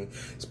everything.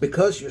 It's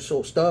because you're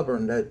so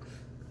stubborn that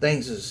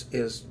things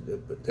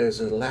there's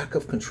a lack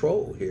of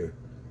control here.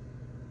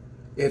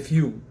 If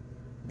you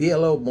be a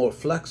little more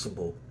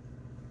flexible,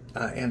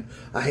 and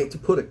I hate to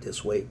put it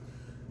this way,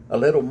 a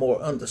little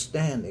more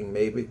understanding,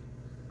 maybe,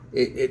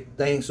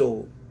 things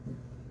will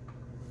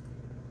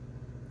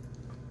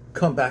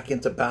come back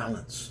into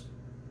balance.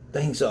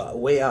 Things are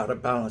way out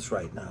of balance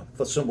right now.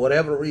 For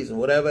whatever reason,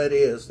 whatever it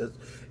is that's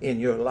in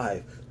your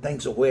life,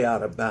 things are way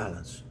out of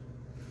balance.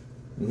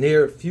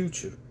 Near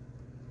future,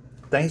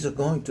 things are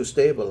going to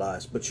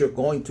stabilize, but you're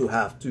going to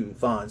have to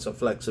find some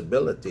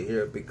flexibility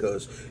here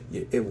because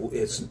you're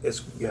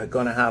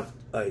going to have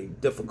a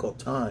difficult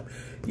time.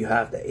 You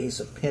have the Ace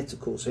of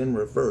Pentacles in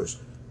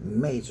reverse,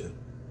 major.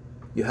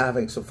 You're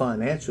having some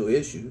financial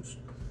issues.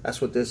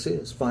 That's what this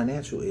is,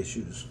 financial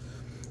issues.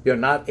 You're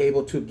not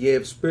able to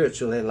give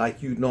spiritually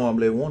like you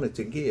normally wanted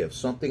to give.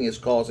 Something is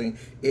causing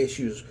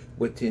issues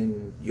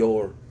within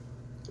your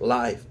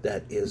life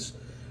that is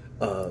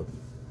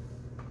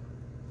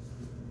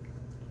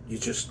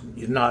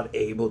you're not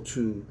able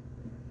to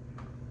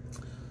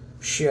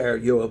share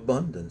your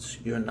abundance.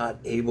 You're not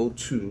able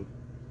to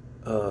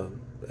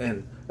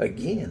and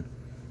again,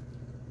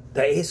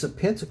 the Ace of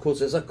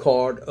Pentacles is a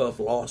card of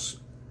loss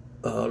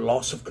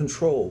of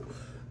control,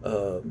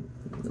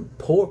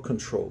 poor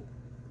control,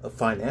 of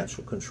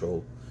financial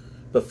control.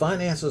 But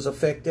finances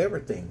affect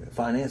everything.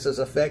 Finances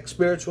affect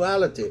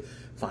spirituality.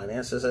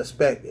 Finances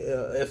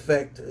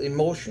affect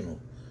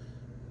emotional,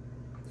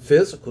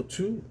 physical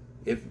too.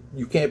 If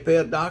you can't pay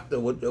a doctor,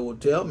 what they will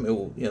tell me,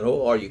 you know,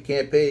 or you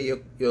can't pay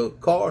your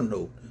car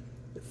note.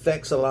 It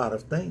affects a lot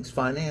of things.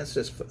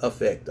 Finances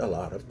affect a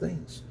lot of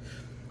things.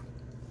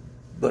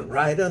 But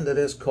right under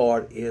this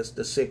card is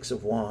the Six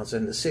of Wands.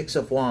 And the Six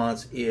of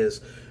Wands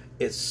is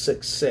it's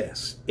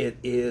success. It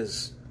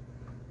is,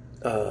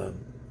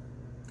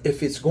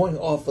 if it's going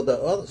off of the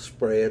other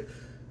spread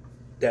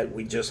that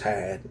we just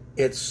had,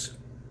 it's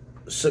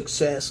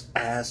success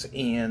as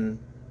in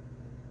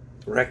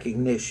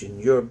recognition.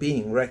 You're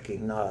being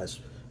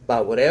recognized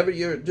by whatever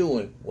you're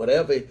doing,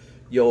 whatever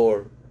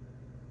your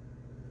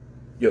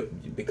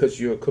because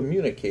you're a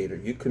communicator,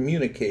 you're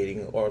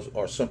communicating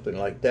or something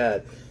like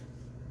that.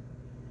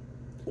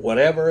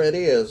 Whatever it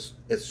is,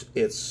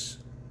 it's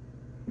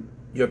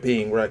you're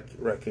being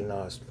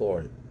recognized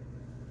for it.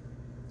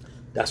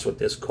 That's what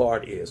this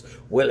card is.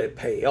 Will it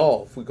pay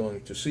off? We're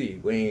going to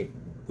see. We're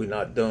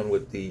not done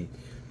with the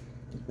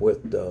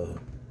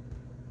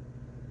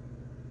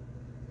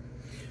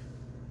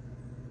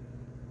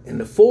and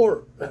the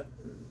four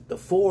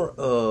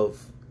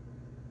of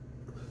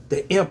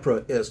the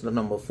Emperor is the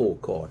number 4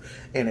 card,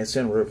 and it's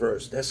in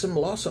reverse. There's some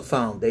loss of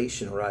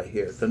foundation right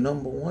here. The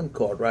number 1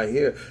 card right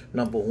here.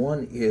 Number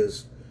 1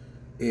 is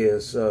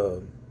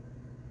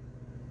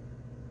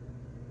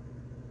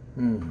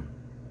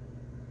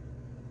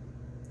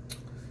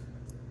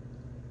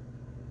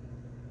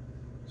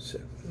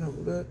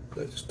no,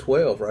 that's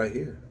 12 right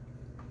here.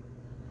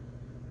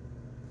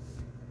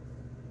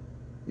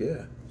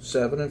 Yeah,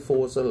 7 and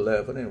 4 is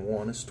 11, and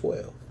 1 is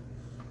 12.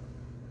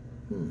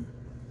 And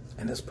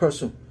this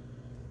person,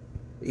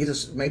 either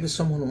maybe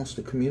someone wants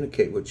to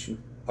communicate with you,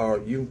 or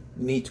you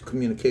need to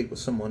communicate with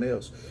someone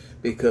else,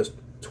 because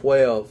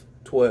 12,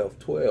 12,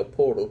 12,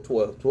 portal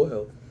 12,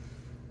 12.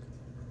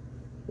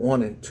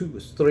 1 and 2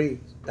 is 3.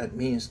 That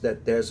means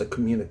that there's a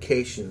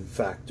communication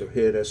factor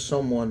here. There's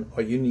someone,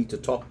 or you need to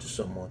talk to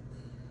someone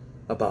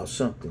about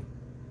something.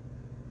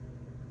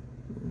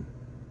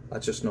 I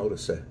just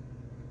noticed that.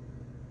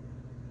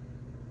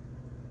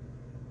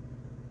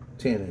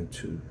 10 and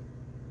 2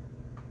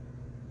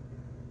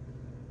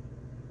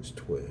 is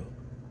 12.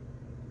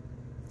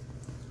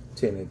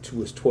 10 and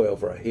 2 is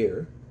 12 right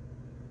here.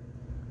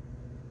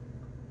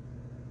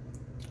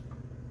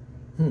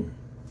 You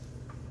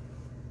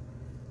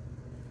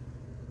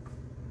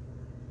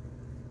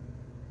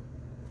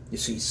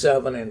see,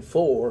 7 and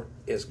 4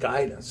 is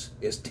guidance.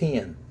 Is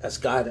 10. That's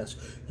guidance.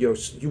 You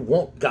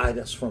want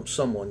guidance from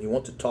someone. You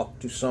want to talk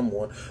to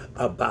someone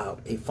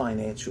about a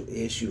financial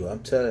issue. I'm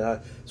telling you,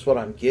 that's what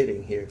I'm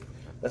getting here.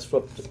 Let's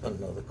flip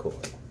another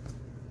card.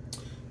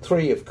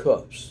 3 of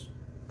Cups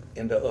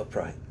in the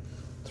upright.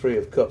 3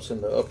 of Cups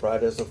in the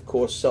upright is, of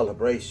course,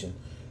 celebration.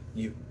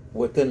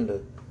 Within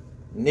the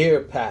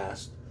near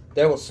past,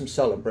 there was some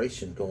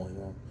celebration going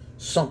on.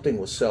 Something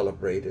was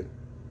celebrated.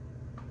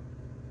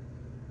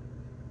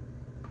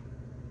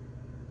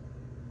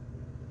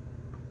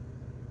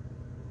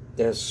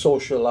 There's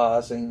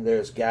socializing,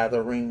 there's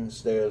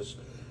gatherings, there's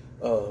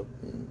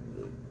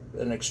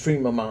an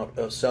extreme amount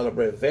of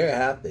celebrating. Very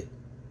happy.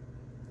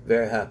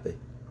 Very happy.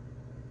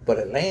 But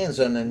it lands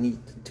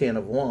underneath the 10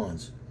 of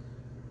Wands.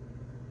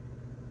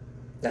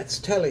 That's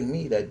telling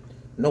me that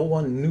no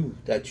one knew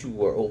that you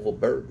were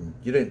overburdened.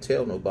 You didn't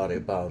tell nobody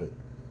about it.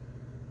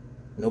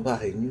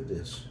 Nobody knew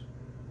this.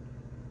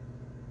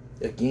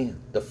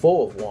 Again, the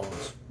 4 of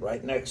Wands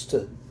right next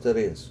to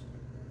this.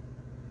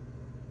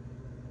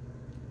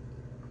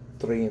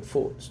 3 and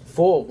 4.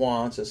 4 of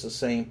Wands is the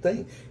same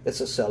thing.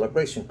 It's a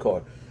celebration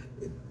card.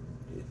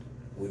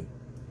 We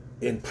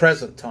in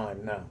present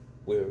time now.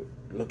 We're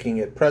looking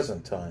at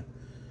present time.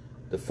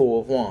 The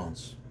 4 of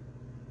Wands.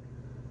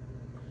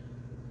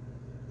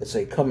 It's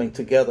a coming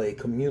together, a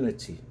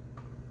community.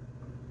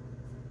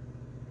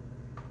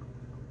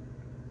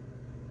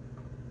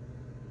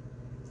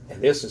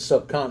 And this is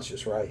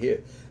subconscious right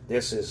here.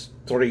 This is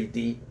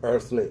 3D,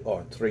 earthly,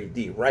 or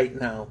 3D. Right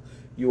now,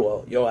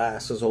 your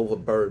ass is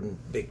overburdened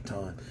big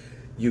time.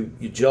 You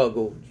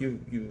juggle,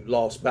 you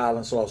lost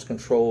balance, lost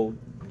control,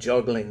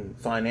 juggling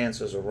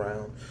finances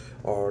around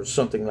or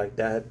something like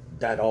that.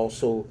 That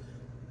also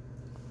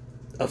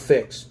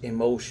affects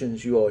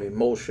emotions. You are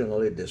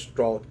emotionally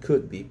distraught,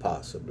 could be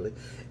possibly,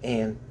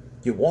 and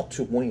you want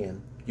to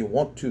win. You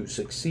want to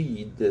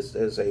succeed. This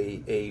is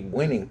a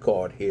winning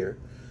card here,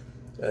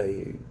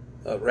 a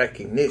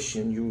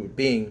recognition. You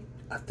being,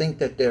 I think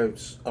that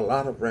there's a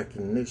lot of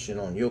recognition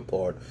on your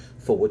part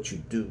for what you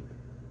do.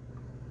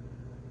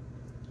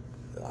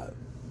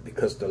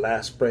 Because the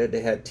last spread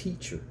they had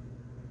teacher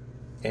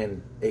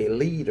and a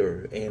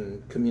leader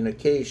and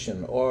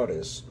communication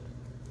artist.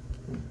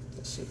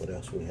 Let's see what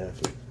else we have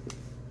here.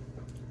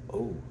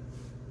 Oh.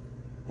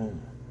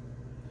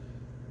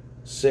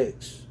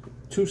 6.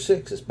 2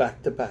 6s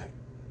back to back.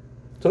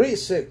 3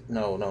 6.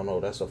 No,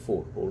 that's a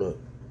 4. Hold up.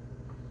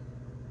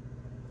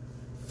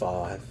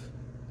 5.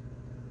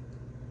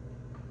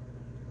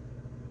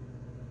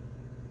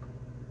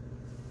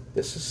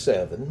 This is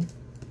 7.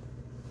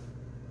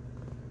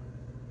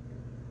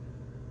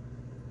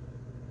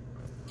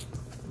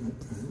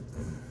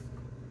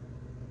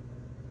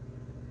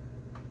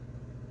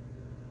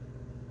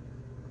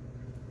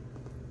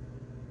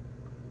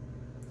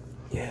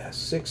 Yeah,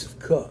 Six of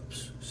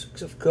Cups.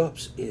 Six of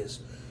Cups is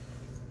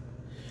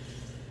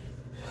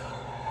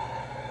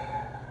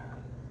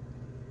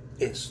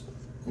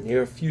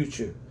near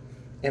future.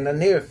 In the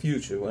near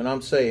future, when I'm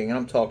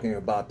talking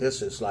about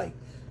this is like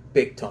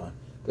big time.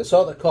 This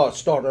other card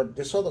started,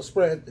 this other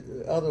spread,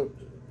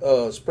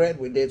 spread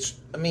we did.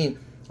 I mean,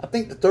 I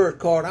think the third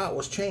card out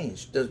was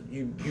changed.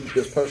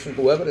 This person,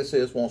 whoever this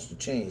is, wants to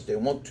change. They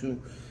want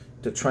to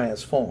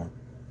transform.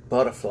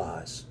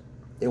 Butterflies.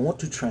 They want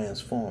to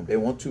transform. They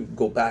want to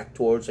go back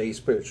towards a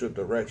spiritual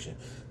direction.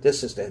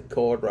 This is that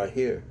card right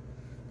here.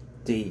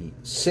 The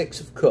Six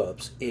of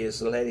Cups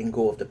is letting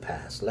go of the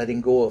past, letting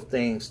go of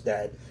things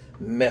that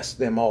mess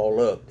them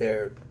all up.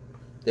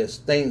 There's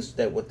things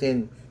that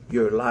within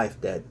your life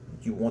that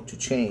you want to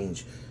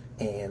change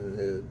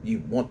and you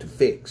want to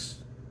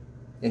fix,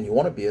 and you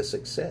want to be a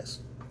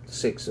success.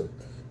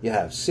 You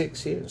have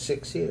 6 here and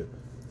 6 here.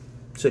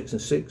 6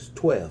 and 6,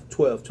 12,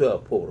 12,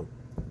 12 portal.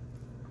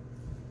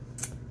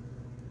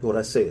 What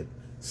I said,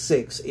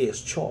 6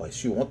 is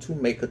choice. You want to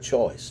make a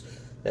choice.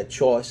 That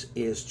choice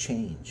is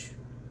change.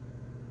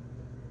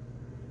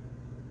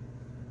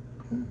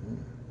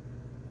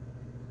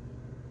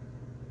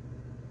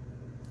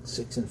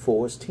 6 and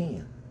 4 is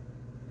 10.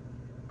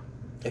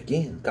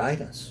 Again,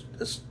 guidance.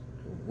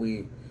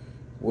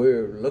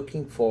 We're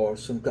looking for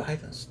some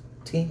guidance.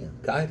 10,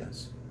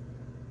 guidance.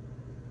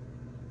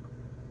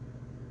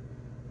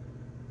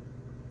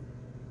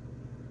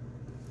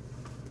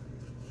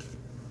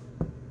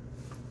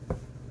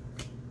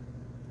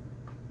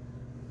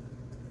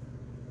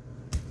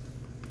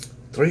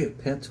 Three of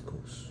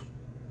Pentacles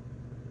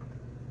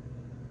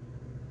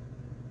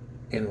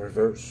in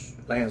reverse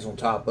lands on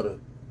top of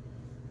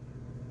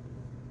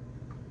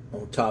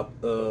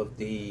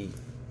the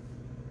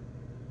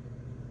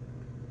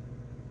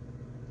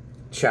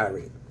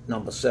Chariot,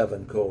 number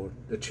 7 called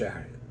the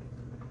Chariot.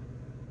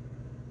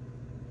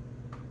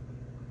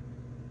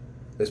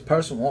 This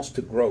person wants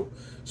to grow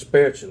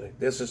spiritually.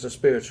 This is the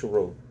spiritual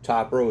road.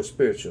 Top row is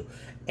spiritual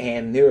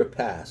and near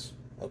past.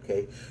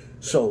 Okay,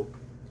 so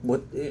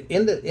what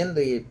in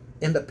the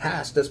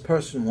past, this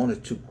person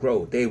wanted to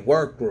grow. They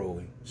were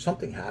growing.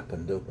 Something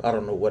happened though. I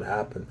don't know what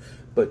happened,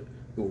 but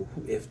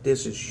if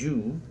this is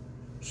you,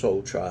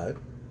 Soul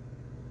Tribe,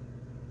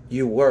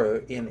 you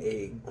were in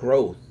a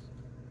growth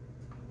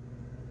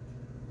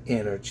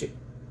energy.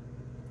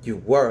 You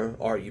were,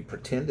 or you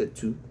pretended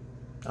to.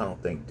 I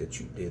don't think that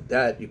you did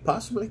that. You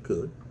possibly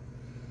could.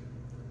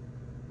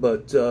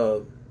 But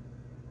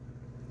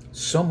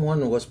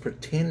someone was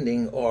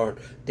pretending, or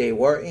they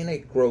were in a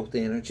growth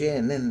energy,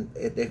 and then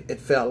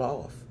it fell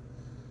off.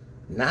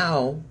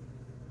 Now,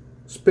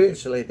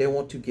 spiritually, they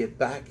want to get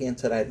back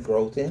into that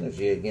growth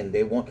energy again.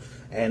 They want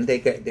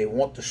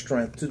the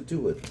strength to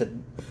do it.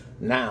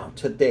 Now,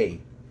 today,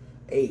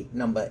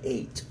 number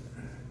 8.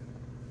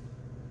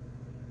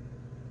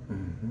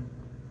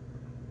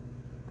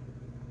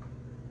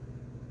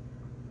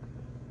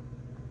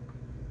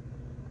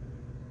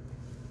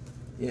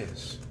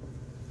 Yes.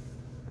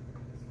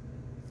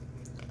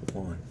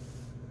 1.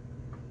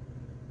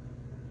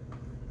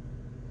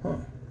 Huh.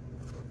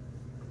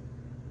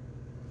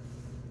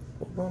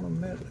 Hold on a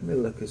minute. Let me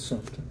look at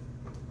something.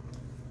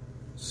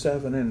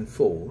 7 and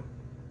 4.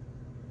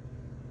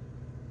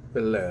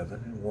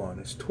 11 and 1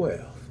 is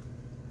 12.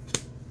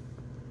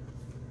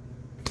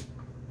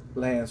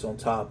 Lands on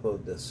top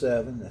of the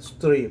 7. That's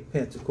 3 of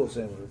Pentacles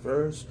in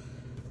reverse.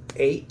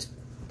 8.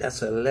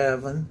 That's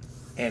 11.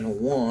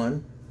 And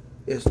 1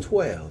 is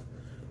 12.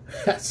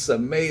 That's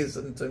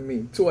amazing to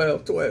me.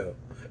 12, 12.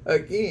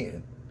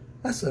 Again,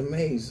 that's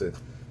amazing.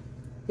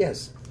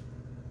 Yes,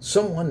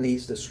 someone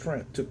needs the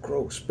strength to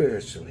grow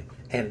spiritually.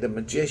 And the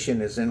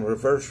Magician is in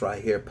reverse right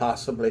here.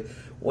 Possibly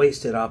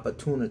wasted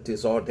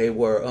opportunities, or they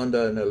were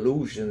under an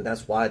illusion.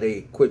 That's why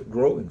they quit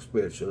growing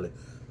spiritually.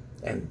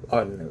 And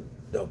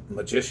the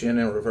Magician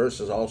in reverse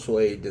is also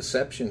a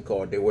deception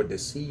card. They were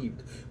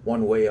deceived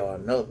one way or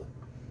another.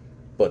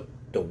 But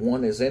the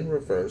one is in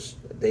reverse.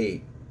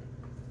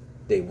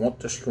 They want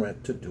the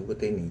strength to do what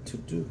they need to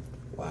do.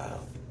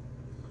 Wow.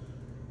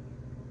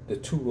 The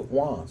 2 of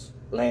Wands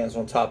lands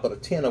on top of the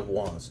 10 of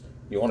Wands.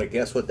 You want to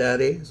guess what that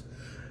is?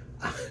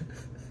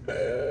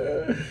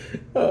 The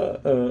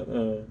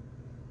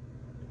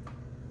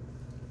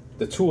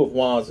 2 of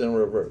Wands in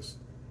reverse.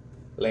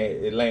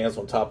 It lands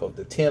on top of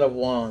the 10 of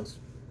Wands.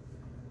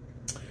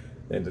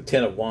 And the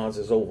 10 of Wands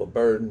is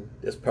overburdened.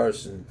 This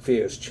person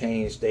fears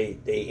change. They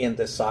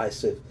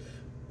indecisive.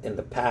 In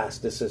the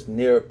past, this is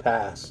near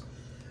past.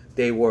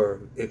 They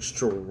were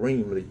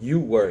extremely,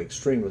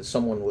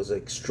 someone was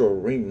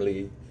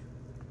extremely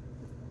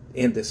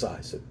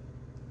indecisive.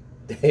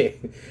 The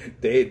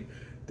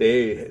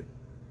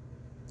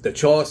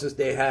choices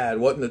they had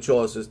wasn't the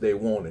choices they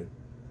wanted.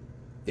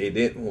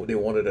 They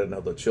wanted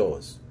another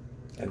choice.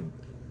 And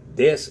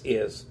this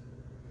is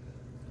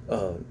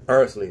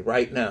earthly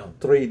right now,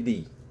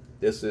 3D.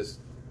 This is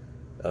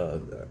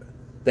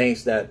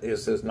things that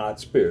is not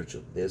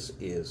spiritual. This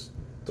is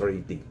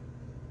 3D.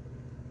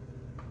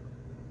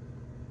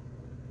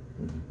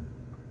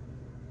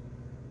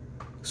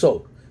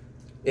 So,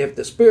 If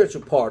the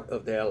spiritual part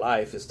of their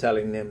life is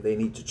telling them they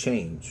need to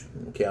change,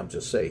 okay, I'm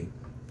just saying,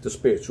 the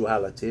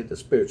spirituality, the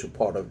spiritual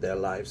part of their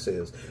life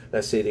says,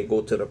 let's say they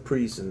go to the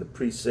priest and the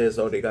priest says,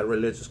 oh, they got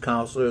religious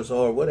counselors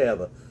or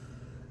whatever.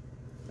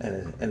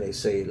 And they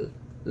say,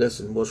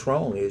 listen, what's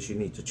wrong is you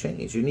need to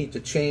change. You need to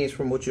change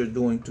from what you're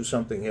doing to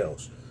something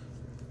else.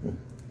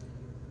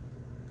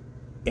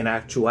 In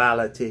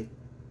actuality,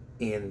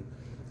 in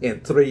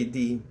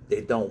 3D,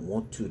 they don't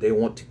want to. They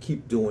want to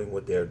keep doing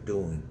what they're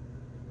doing.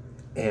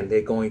 And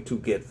they're going to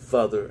get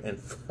further and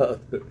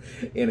further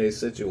in a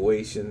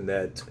situation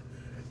that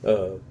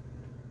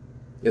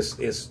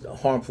is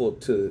harmful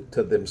to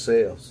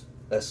themselves.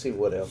 Let's see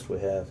what else we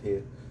have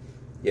here.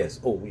 Yes.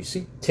 Oh, you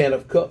see 10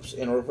 of Cups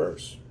in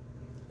reverse.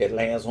 It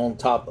lands on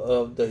top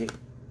of the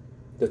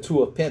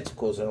 2 of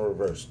Pentacles in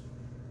reverse.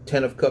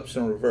 10 of Cups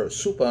in reverse.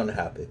 Super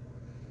unhappy.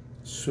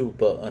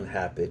 Super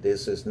unhappy.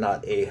 This is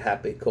not a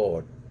happy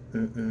card.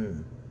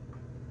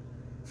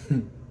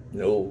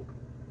 No.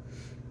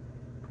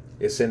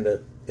 It's in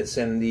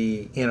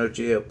the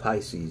energy of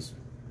Pisces.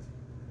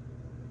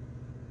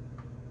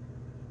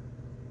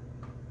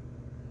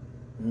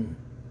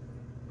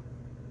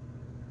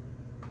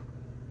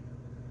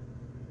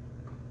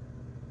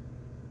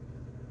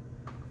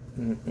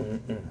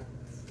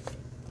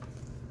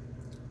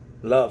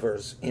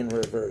 Lovers in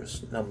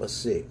reverse, number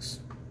 6.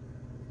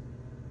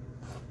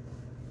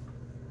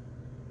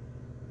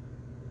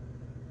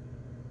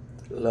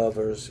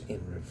 Lovers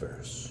in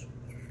reverse.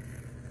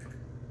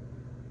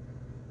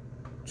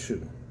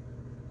 2.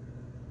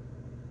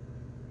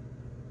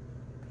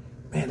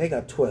 Man, they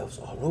got 12s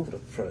all over the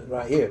place.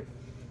 Right here.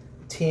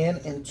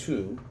 10 and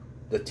 2.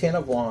 The 10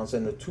 of Wands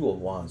and the 2 of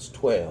Wands.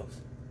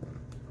 12.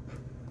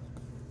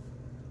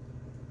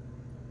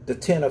 The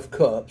 10 of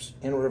Cups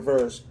in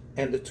reverse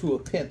and the 2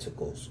 of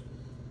Pentacles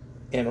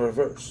in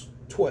reverse.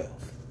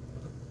 12.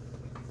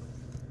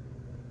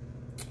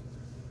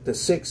 The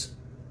 6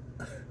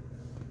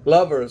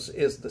 Lovers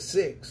is the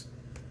 6.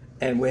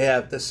 And we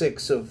have the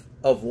 6 of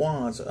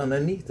Wands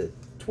underneath it.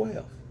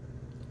 12.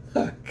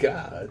 Oh,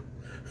 God.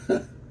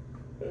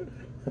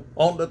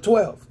 On the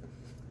 12th.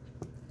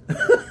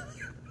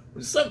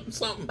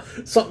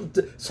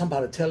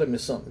 Somebody telling me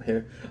something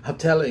here. I'm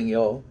telling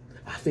y'all,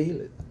 I feel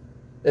it.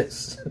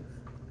 It's,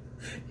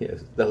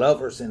 yes, the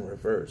Lovers in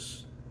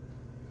reverse.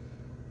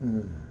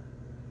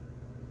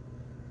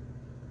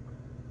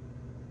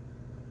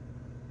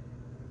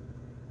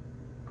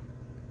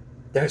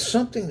 There's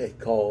something that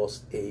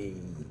caused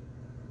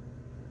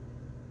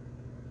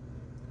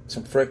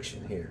some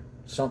friction here.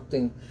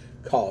 Something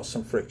caused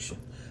some friction.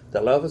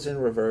 The Lovers in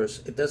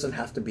reverse, it doesn't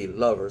have to be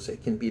lovers.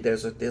 It can be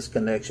there's a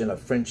disconnection, a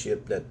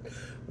friendship that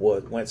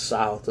went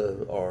south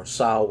or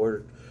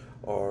soured,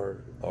 or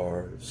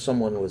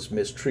someone was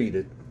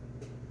mistreated.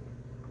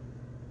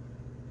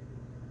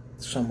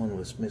 Someone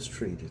was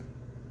mistreated.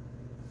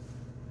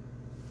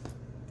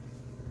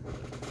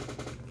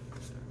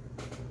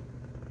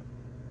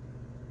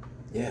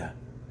 Yeah.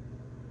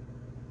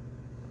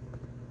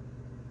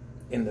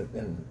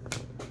 And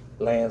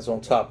lands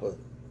on top of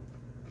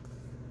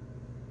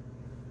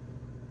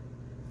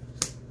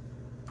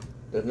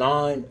the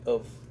 9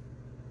 of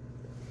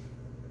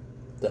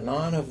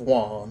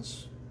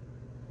Wands.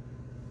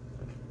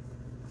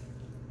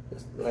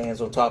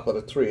 Lands on top of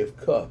the 3 of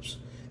Cups,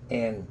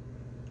 and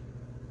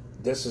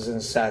this is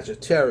in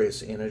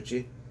Sagittarius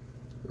energy.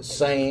 It's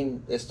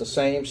the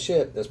same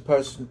shit. This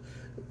person,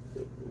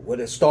 when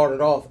it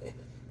started off,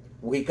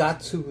 we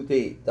got to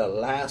the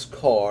last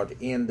card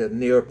in the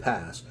near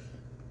past.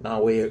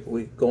 Now we're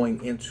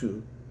going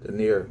into in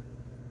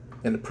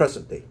the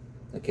present day.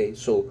 Okay,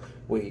 so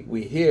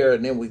we here,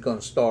 and then we're going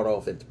to start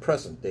off at the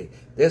present day.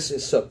 This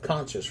is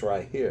subconscious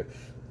right here.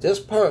 This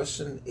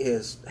person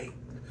is like,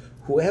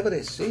 whoever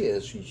this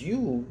is,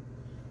 you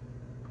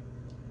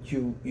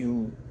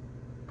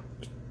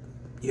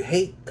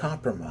hate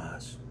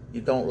compromise.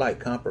 You don't like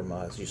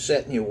compromise. You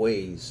set in your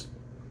ways,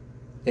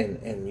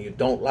 and you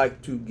don't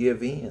like to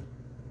give in.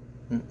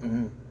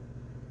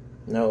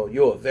 No,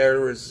 you're very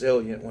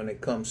resilient when it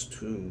comes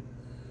to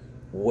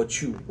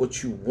what you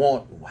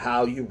want,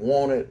 how you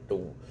want it.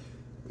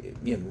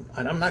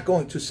 And I'm not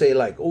going to say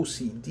like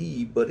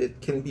OCD, but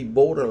it can be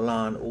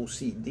borderline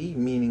OCD,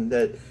 meaning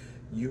that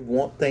you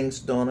want things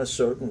done a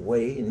certain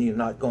way, and you're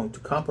not going to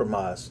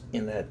compromise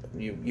in that.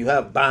 You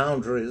have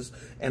boundaries,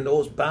 and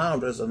those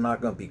boundaries are not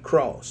going to be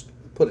crossed.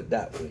 Put it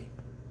that way.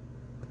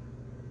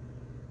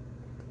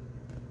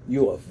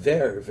 You are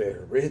very,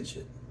 very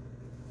rigid.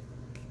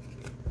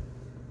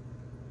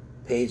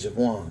 Page of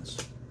Wands.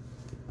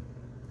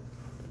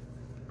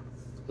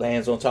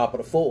 Lands on top of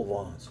the 4 of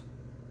Wands.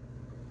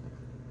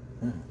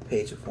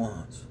 Page of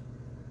Wands.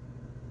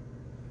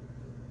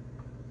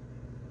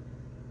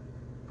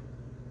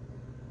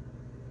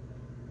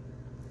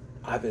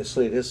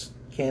 Obviously, this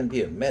can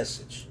be a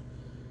message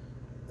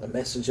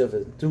of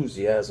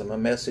enthusiasm, a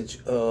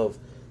message of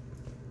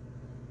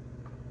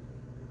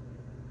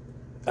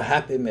a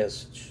happy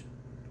message.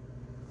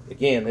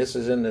 Again, this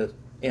is in the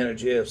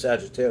energy of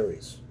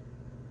Sagittarius.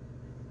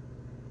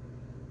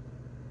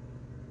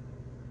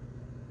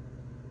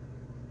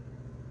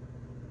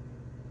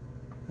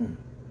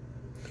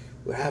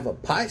 We have a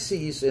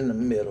Pisces in the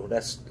middle.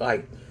 That's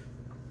like,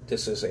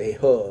 this is a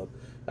hub.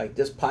 Like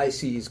this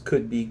Pisces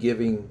could be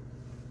giving,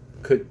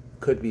 could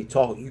be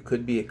talking. You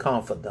could be a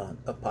confidant,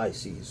 a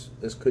Pisces.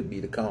 This could be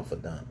the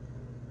confidant.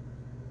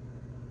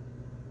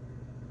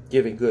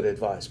 Giving good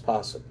advice,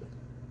 possibly.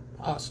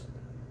 Possibly.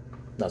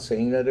 Not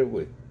saying that it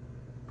would.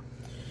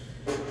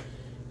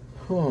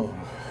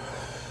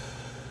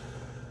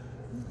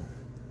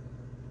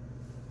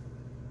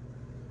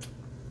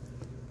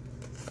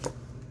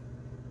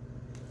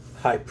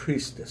 High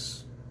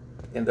Priestess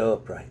in the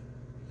upright.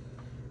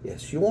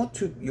 Yes, you want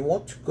to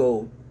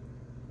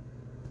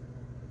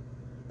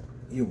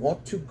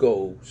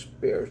go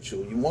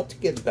spiritual. You want to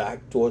get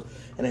back towards,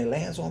 and it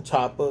lands on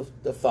top of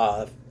the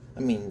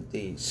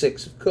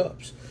 6 of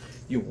Cups.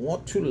 You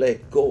want to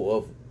let go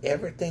of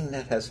everything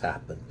that has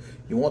happened.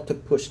 You want to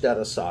push that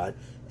aside,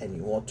 and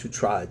you want to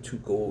try to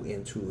go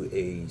into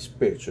a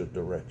spiritual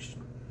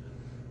direction.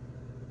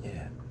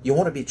 Yeah. You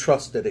want to be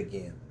trusted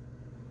again.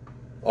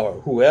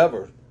 Or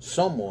whoever,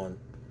 someone,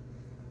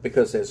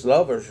 because there's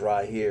lovers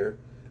right here,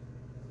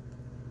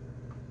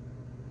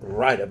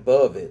 right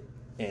above it,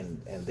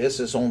 and this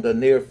is on the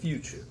near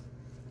future.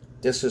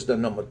 This is the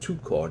number 2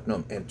 card,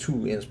 and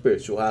 2 in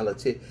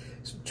spirituality.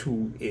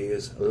 2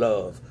 is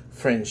love,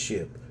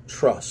 friendship,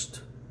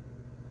 trust.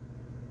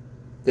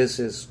 This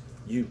is,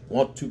 you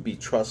want to be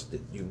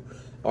trusted. You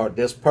or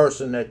this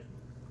person that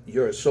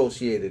you're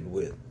associated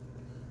with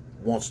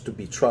wants to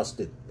be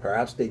trusted.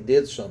 Perhaps they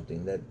did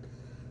something that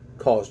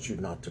caused you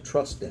not to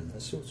trust them.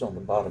 Let's see what's on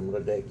the bottom of the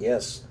deck.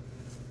 Yes.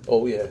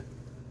 Oh yeah.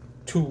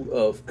 2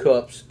 of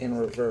Cups in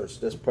reverse.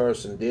 This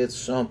person did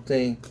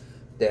something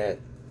that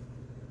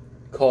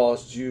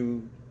caused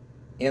you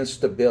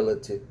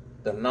instability.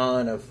 The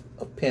 9 of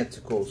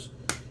Pentacles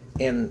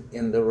in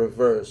the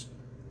reverse.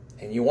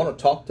 And you want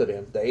to talk to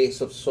them. The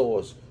Ace of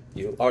Swords.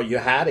 You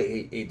had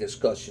a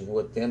discussion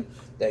with them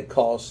that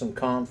caused some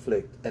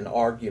conflict and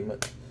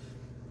argument.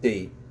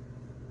 The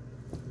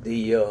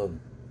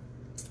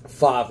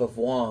 5 of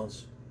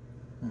Wands.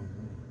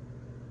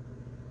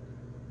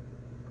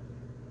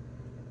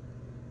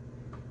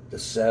 The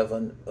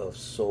 7 of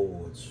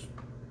Swords.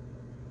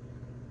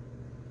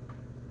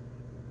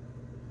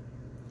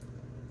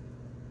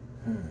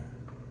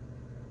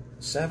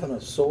 Seven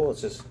of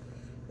Swords is,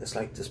 it's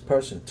like this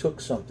person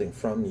took something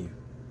from you.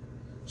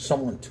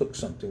 Someone took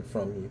something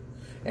from you,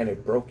 and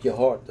it broke your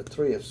heart. The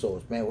 3 of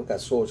Swords. Man, we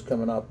got swords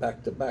coming out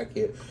back to back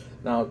here.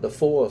 Now, the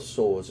 4 of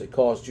Swords, it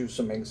caused you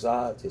some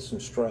anxiety, some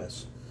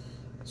stress,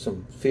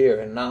 some fear,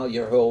 and now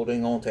you're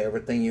holding on to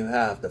everything you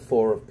have. The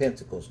 4 of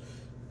Pentacles.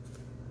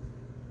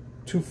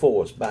 2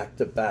 4s back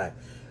to back,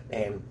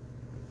 and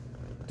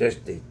there's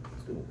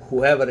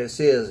whoever this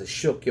is, it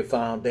shook your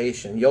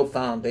foundation. Your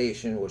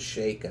foundation was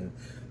shaken.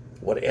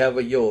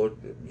 Whatever your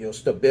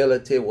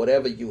stability,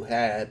 whatever you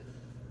had,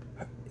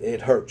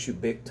 it hurt you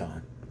big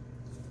time,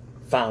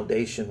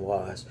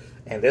 foundation-wise.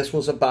 And this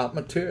was about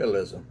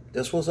materialism.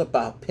 This was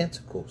about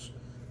Pentacles.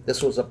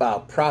 This was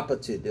about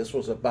property. This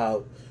was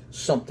about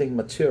something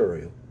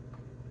material.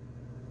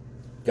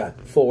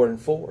 Got 4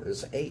 and 4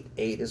 is 8.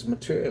 8 is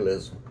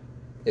materialism.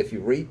 If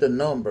you read the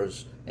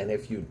numbers and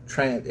if you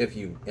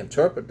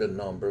interpret the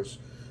numbers,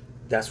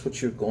 that's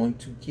what you're going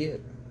to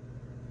get.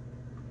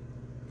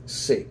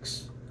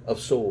 6 of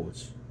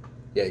Swords.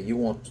 Yeah, you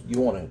want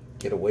to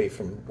get away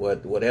from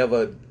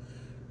whatever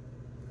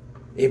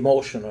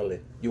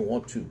emotionally. You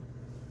want to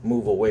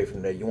move away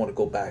from that. You want to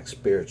go back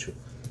spiritual.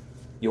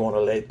 You want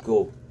to let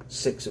go.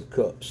 6 of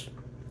Cups.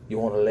 You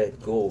want to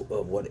let go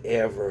of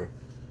whatever,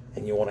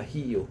 and you want to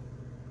heal.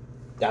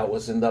 That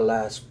was in the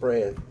last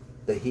spread.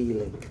 The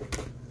healing.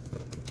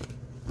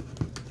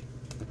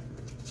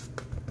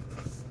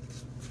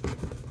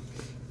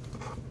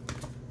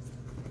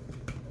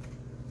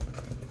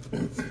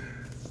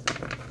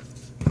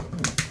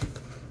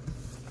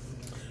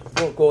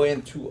 We'll go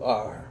into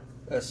our,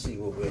 let's see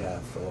what we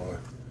have for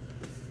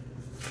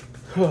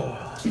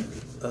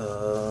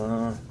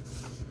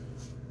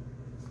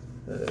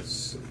let's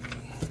see.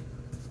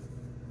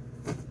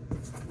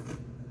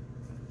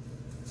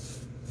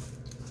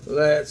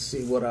 Let's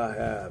see what I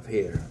have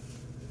here.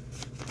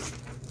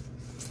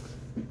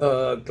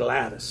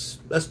 Gladys.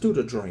 Let's do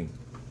the dream.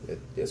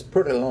 It's a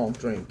pretty long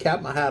dream.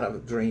 Captain, I had a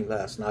dream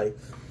last night,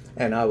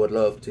 and I would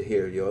love to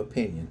hear your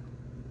opinion.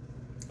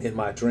 In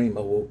my dream,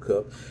 I woke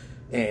up,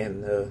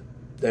 and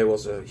there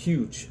was a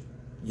huge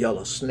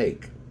yellow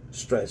snake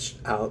stretched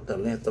out the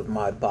length of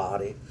my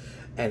body,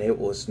 and it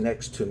was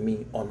next to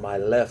me on my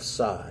left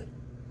side.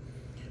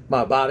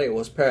 My body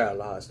was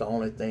paralyzed. The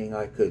only thing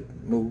I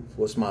could move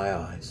was my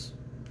eyes.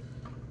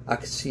 I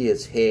could see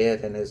its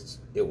head, and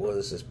it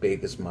was as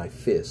big as my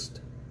fist.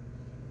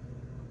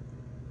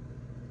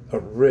 A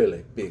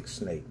really big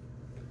snake.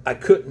 I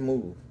couldn't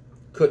move,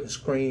 couldn't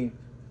scream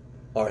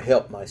or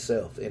help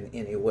myself in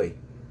any way.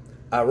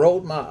 I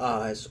rolled my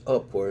eyes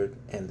upward,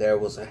 and there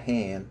was a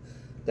hand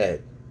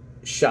that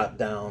shot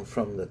down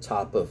from the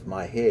top of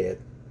my head,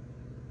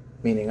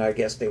 meaning I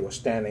guess they were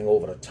standing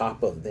over the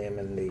top of them,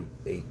 and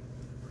they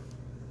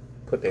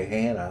put their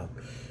hand out.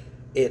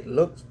 It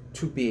looked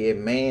to be a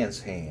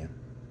man's hand.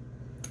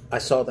 I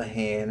saw the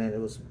hand, and it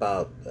was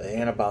about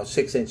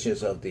 6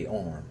 inches of the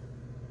arm.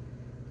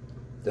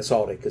 That's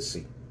all they could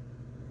see.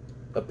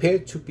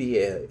 Appeared to be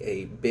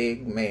a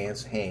big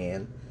man's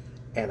hand,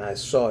 and I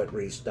saw it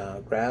reach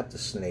down, grab the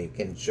snake,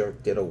 and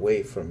jerked it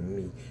away from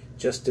me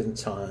just in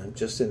time,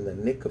 just in the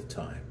nick of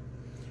time.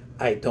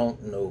 I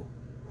don't know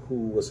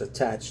who was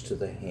attached to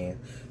the hand.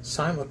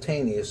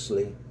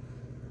 Simultaneously,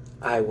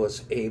 I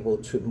was able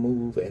to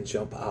move and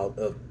jump out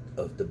of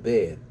the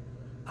bed.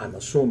 I'm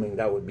assuming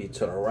that would be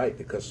to the right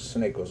because the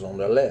snake was on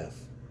the left.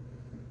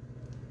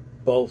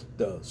 Both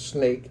the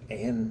snake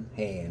and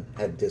hand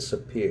had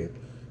disappeared.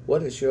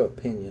 What is your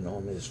opinion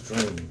on this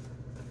dream?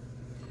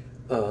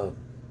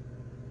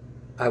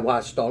 I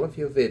watched all of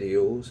your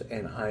videos,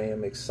 and I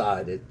am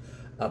excited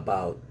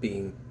about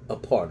being a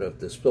part of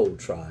the Soul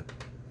Tribe.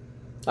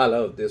 I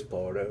love this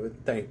part of it.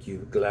 Thank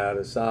you,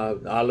 Gladys. I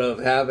love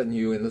having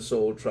you in the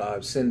Soul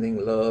Tribe,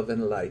 sending love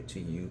and light to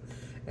you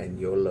and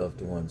your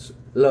loved ones.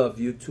 Love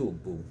you too,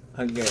 boo.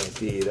 I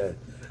guarantee you that.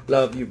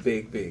 Love you,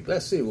 big, big.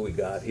 Let's see what we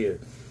got here.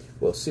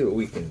 We'll see what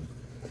we can.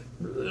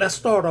 Let's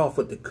start off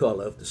with the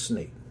color of the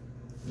snake.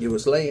 You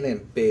was laying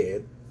in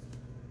bed,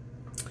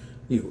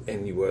 you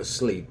were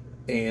asleep,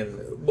 and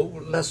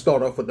let's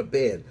start off with the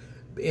bed.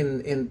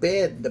 In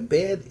bed, the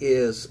bed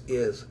is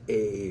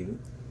a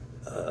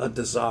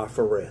desire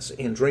for rest.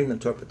 In dream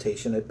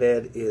interpretation, a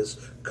bed is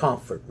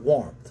comfort,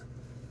 warmth,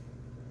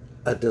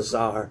 a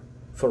desire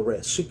for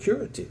rest,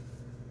 security.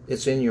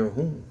 It's in your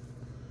home,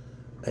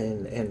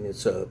 and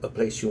it's a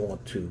place you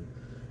want to.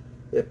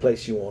 A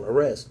place you want to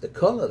rest. The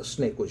color of the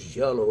snake was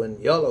yellow,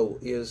 and yellow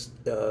is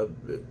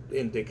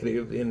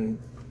indicative in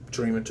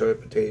dream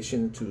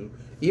interpretation to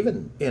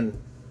even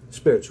in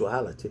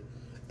spirituality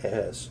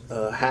as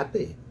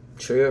happy,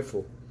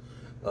 cheerful,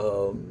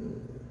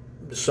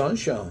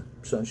 sunshine.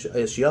 Sunshine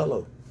is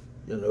yellow,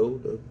 you know,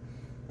 the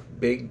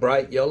big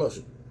bright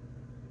yellows.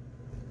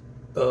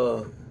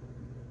 But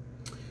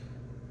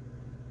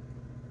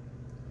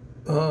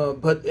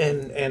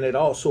it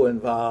also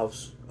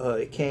involves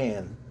a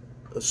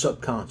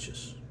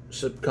subconscious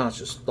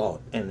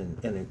thought and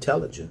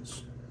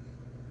intelligence.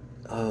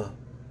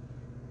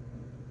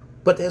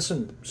 But there's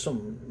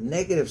some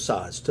negative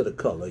sides to the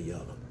color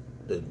yellow.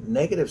 The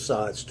negative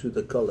sides to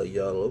the color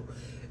yellow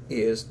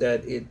is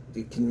that it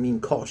can mean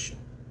caution.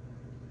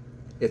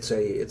 It's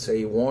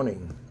a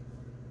warning.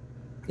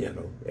 You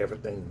know,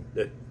 everything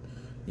that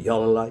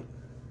yellow light.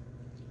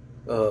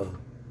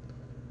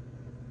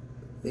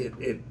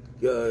 It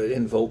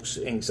invokes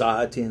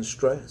anxiety and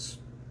stress.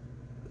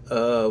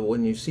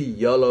 When you see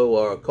yellow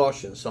or a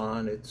caution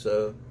sign, it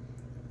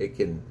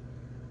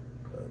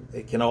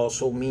can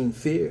also mean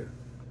fear,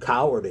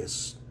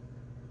 cowardice.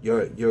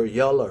 You're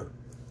yeller.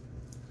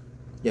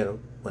 You know,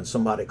 when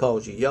somebody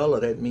calls you yeller,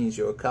 that means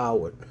you're a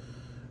coward,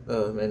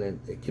 and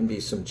it can be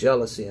some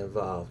jealousy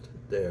involved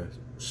there.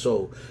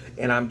 So,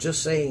 and I'm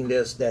just saying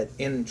this, that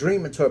in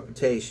dream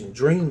interpretation,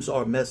 dreams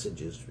are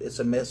messages. It's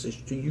a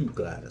message to you,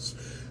 Gladys.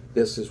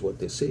 This is what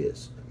this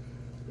is,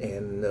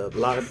 and a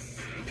lot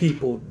of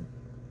people.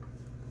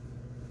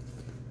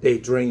 They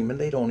dream and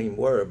they don't even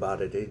worry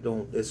about it.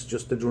 It's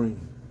just a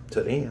dream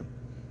to them.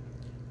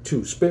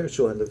 To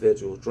spiritual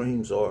individuals,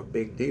 dreams are a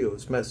big deal.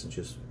 It's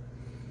messages.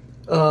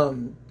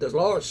 The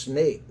large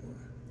snake.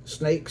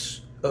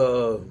 Snakes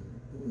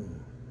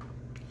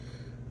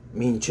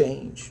mean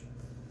change.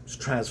 It's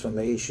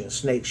transformation.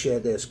 Snakes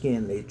shed their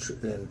skin.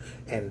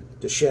 And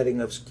the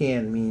shedding of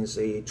skin means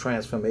a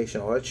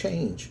transformation or a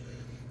change.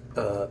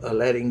 A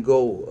letting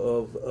go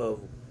of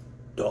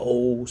the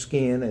old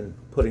skin and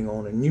putting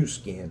on a new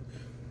skin.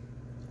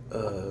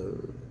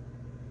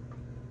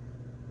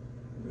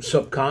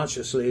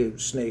 Subconsciously,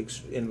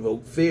 snakes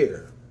invoke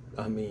fear.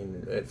 I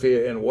mean,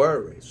 fear and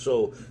worry.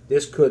 So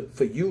this could,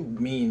 for you,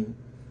 mean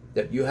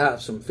that you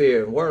have some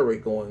fear and worry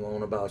going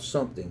on about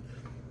something.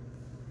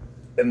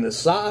 And the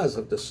size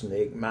of the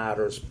snake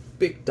matters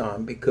big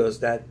time, because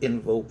that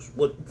invokes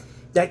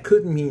that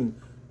could mean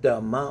the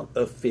amount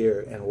of fear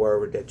and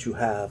worry that you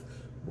have,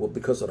 well,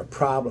 because of the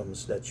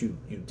problems that you're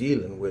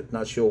dealing with.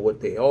 Not sure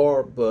what they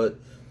are, but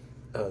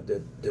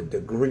the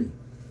degree,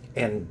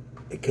 and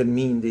it can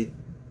mean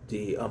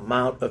the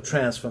amount of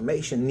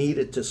transformation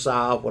needed to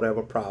solve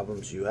whatever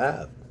problems you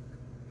have.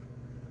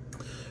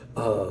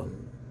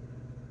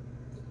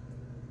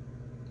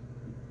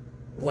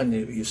 When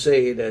you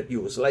say that you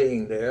was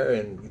laying there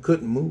and you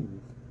couldn't move,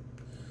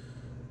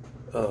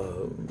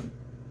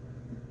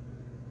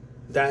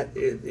 that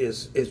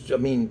is I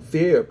mean,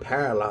 fear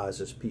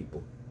paralyzes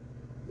people.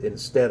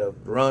 Instead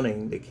of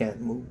running, they can't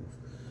move.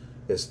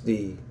 It's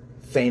the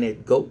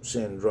fainted goat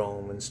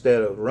syndrome.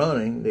 Instead of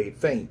running, they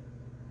faint.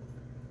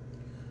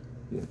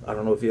 I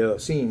don't know if you've ever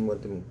seen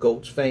when them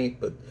goats faint,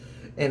 but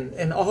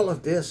and all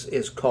of this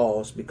is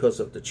caused because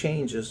of the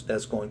changes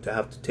that's going to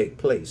have to take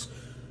place.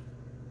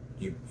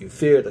 You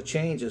fear the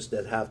changes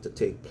that have to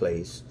take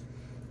place,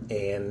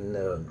 and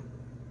the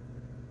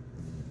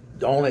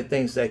only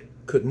things that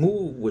could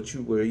move with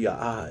you were your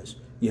eyes.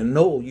 You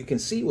know, you can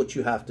see what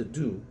you have to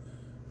do,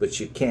 but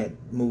you can't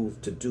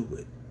move to do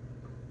it.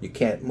 You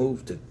can't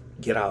move to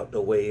get out the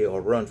way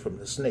or run from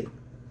the snake.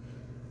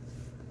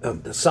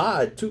 The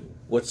side too,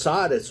 what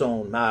side it's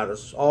on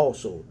matters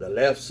also. The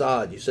left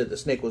side, you said the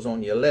snake was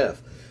on your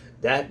left.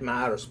 That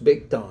matters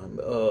big time.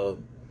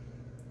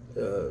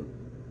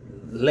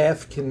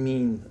 Left can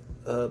mean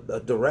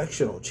a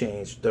directional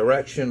change,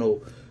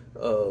 directional.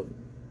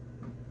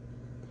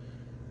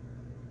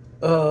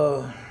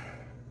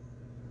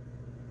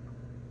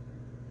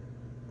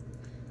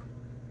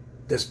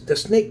 The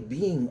snake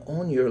being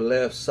on your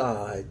left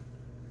side,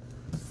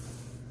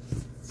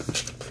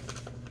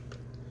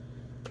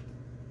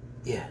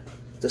 yeah,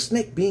 the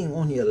snake being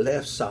on your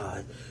left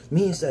side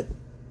means that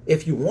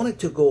if you wanted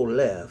to go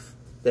left,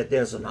 that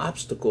there's an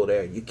obstacle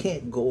there. You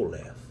can't go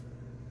left,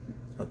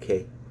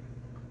 okay?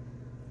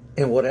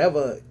 And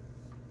whatever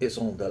is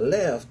on the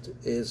left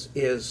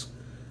is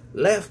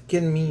left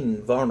can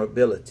mean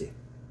vulnerability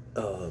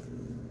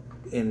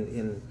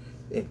in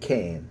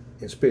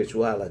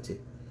spirituality.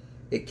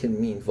 It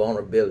can mean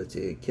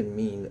vulnerability. It can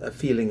mean a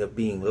feeling of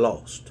being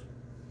lost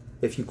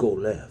if you go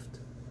left.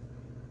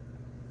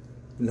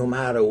 No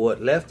matter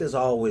what, left has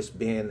always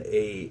been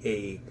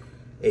a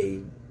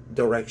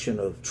direction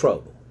of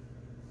trouble.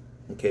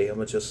 Okay, I'm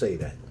gonna just say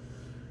that.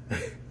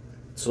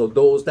 So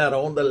those that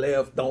are on the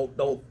left,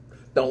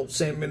 don't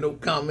send me no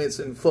comments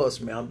and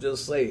fuss me. I'm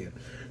just saying.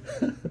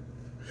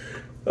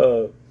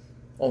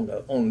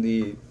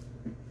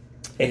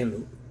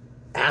 And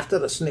after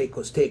the snake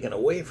was taken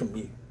away from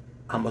you,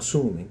 I'm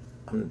assuming,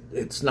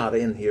 it's not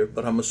in here,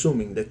 but I'm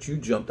assuming that you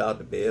jumped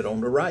out of bed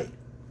on the right.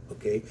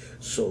 Okay,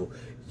 so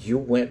you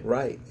went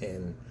right,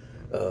 and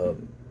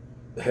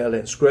hell,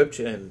 in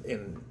scripture,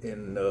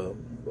 in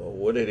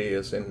what it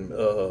is in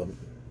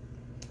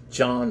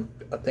John,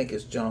 I think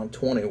it's John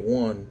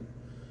 21.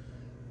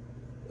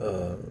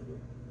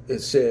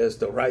 It says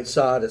the right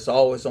side is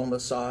always on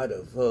the side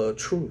of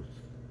truth,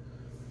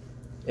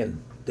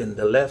 and then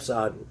the left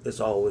side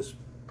is always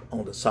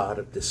on the side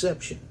of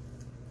deception.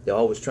 They're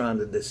always trying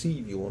to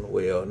deceive you one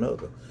way or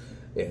another.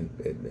 And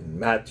in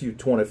Matthew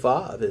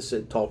 25,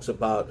 it talks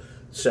about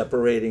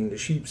separating the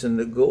sheep and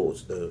the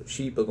goats. The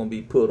sheep are going to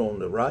be put on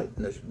the right,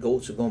 and the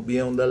goats are going to be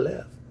on the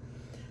left.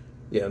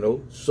 You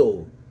know,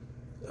 so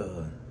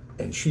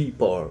and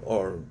sheep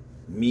are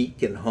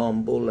meek and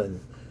humble,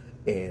 and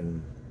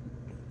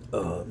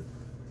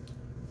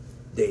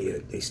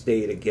they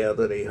stay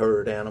together. They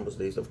herd animals.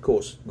 Of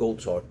course,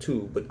 goats are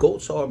too, but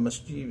goats are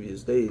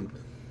mischievous.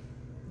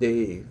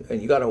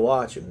 And you got to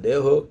watch them.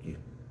 They'll hook you.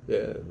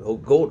 Yeah, the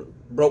goat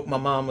broke my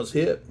mama's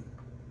hip.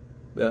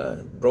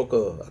 Broke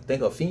I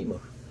think a femur.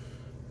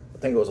 I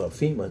think it was a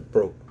femur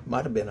broke.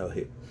 Might have been her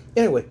hip.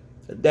 Anyway,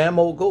 the damn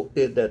old goat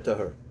did that to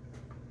her.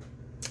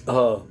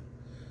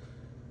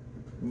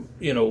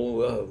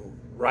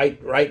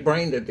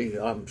 Right-brained.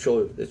 I'm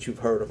sure that you've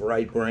heard of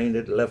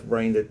right-brained,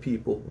 left-brained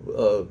people.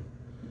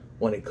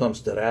 When it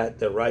comes to that,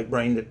 the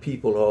right-brained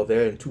people are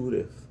very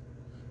intuitive,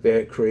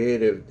 very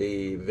creative,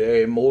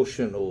 very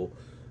emotional,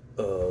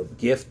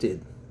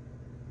 gifted.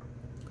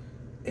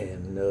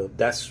 And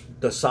that's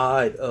the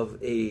side of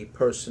a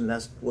person.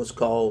 That's what's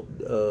called,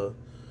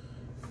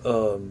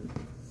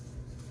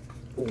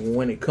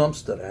 when it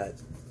comes to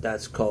that,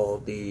 that's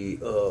called the,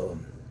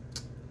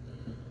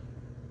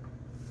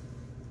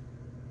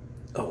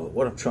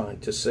 what I'm trying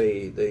to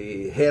say,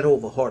 the head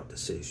over heart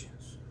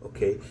decisions.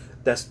 Okay,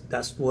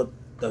 that's what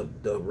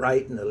the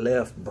right and the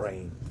left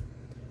brain.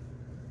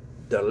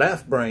 The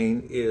left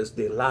brain is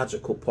the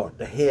logical part,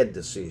 the head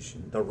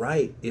decision. The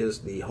right is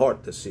the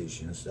heart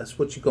decisions. That's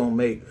what you're going to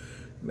make.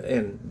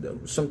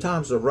 And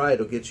sometimes the right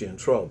will get you in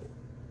trouble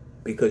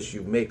because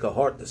you make a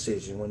heart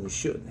decision when you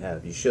shouldn't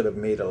have. You should have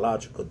made a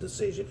logical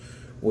decision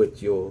with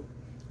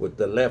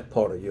the left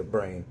part of your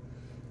brain.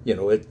 You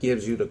know, it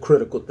gives you the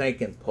critical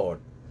thinking part,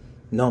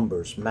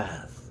 numbers,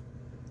 math.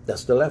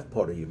 That's the left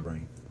part of your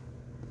brain.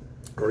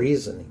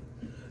 Reasoning.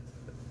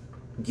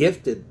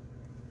 Gifted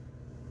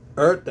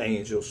Earth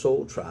Angel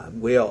Soul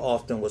Tribe, we are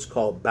often what's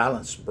called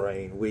balanced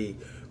brain. We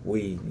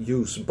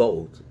use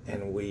both,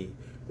 and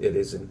it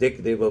is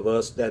indicative of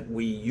us that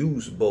we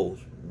use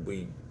both.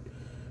 We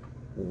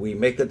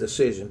make a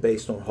decision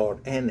based on heart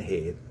and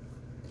head.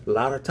 A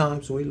lot of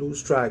times we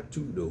lose track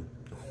too, though.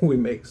 We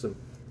make some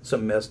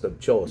messed up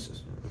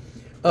choices.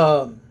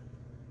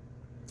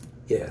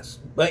 Yes,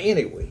 but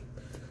anyway,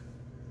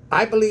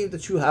 I believe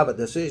that you have a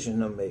decision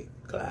to make,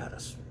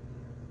 Gladys.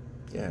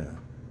 Yeah.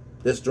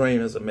 This dream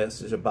is a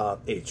message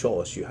about a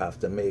choice. You have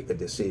to make a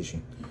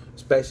decision,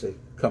 especially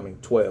coming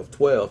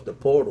 12/12, the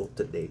portal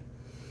today.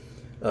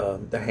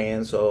 The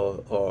hands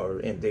are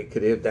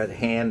indicative. That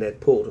hand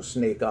that pulled a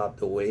snake out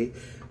the way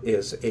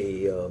is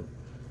a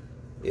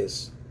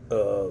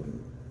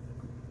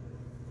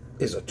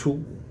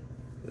tool.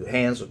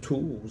 Hands are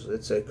tools.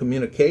 It's a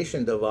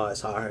communication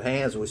device. Our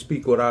hands, we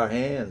speak with our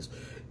hands.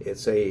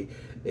 It's it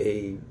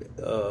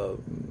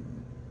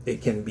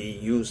can be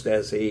used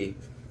as a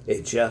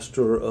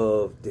gesture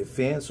of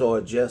defense or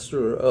a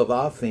gesture of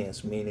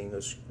offense, meaning,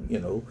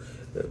 you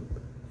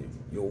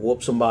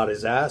whoop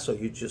somebody's ass, or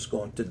you're just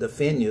going to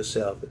defend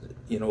yourself.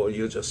 you know, or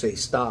you'll just say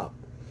stop.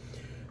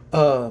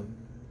 And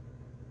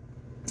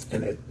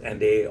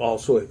they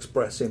also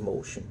express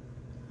emotion.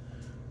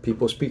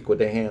 People speak with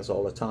their hands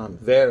all the time.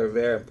 Very,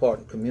 very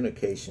important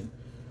communication.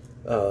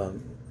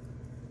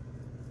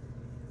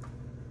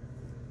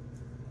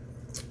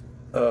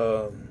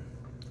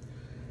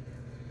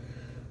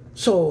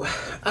 So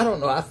I don't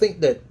know. I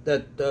think that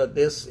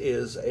this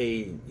is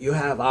you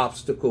have a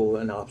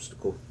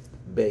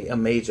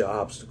major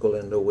obstacle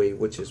in the way,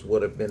 which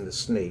would have been the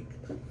snake,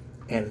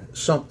 and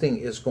something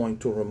is going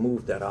to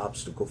remove that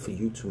obstacle for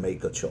you to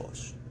make a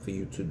choice, for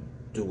you to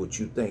do what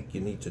you think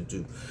you need to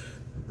do.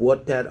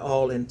 What that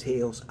all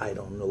entails, I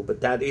don't know,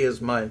 but that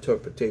is my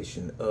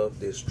interpretation of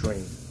this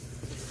dream.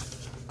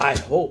 I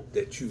hope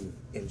that you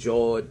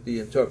enjoyed the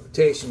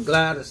interpretation.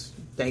 Gladys,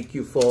 thank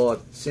you for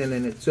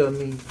sending it to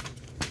me.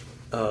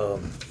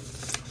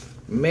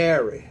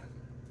 Mary,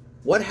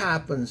 what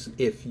happens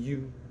if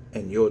you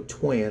and your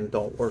twin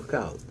don't work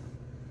out?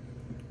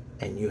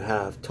 And you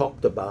have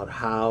talked about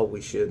how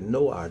we should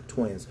know our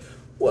twins.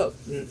 Well,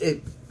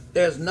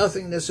 there's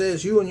nothing that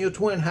says you and your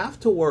twin have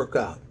to work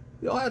out.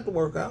 You don't have to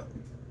work out.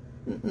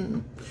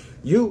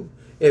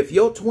 If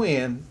your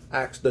twin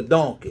acts the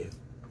donkey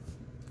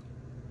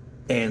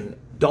and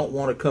don't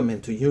want to come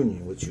into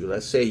union with you,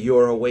 let's say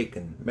you're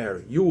awakened,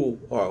 Mary,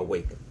 you are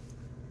awakened,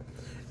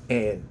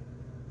 and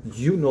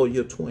you know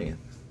your twin,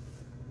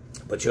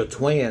 but your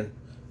twin,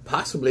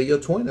 possibly your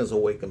twin is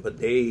awakened,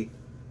 but a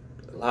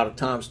lot of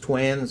times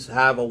twins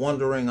have a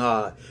wandering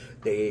eye.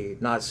 They're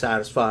not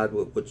satisfied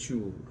with what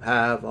you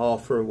have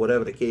offer,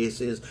 whatever the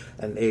case is,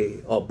 and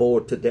they are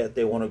bored to death.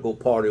 They want to go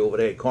party over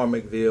there at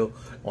Carmickville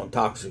on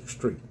Toxic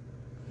Street.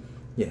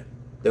 Yeah,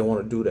 they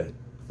want to do that.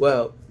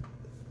 Well,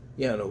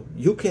 you know,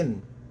 you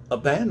can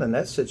abandon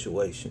that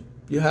situation.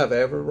 You have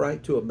every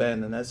right to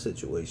abandon that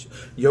situation.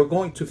 You're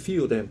going to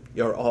feel them.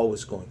 You're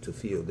always going to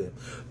feel them.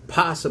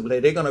 Possibly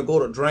they're going to go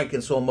to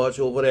drinking so much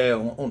over there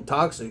on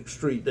Toxic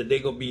Street that they're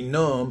going to be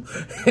numb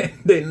and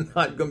they're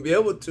not going to be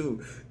able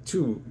to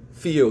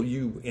feel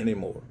you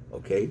anymore.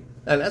 Okay?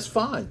 And that's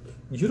fine.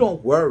 You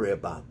don't worry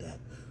about that.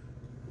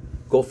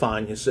 Go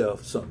find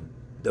yourself some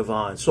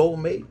divine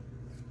soulmate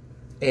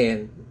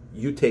and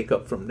you take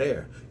up from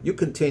there. You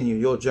continue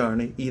your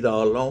journey either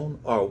alone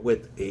or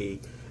with a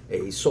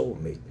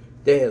soulmate.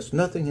 There's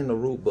nothing in the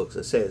rule books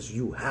that says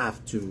you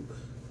have to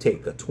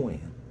take a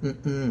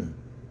twin.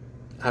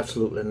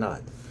 Absolutely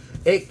not.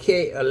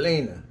 A.K.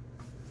 Elena.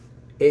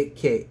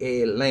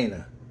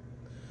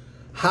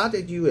 How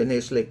did you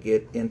initially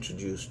get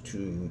introduced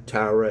to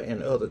tarot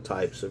and other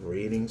types of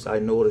readings? I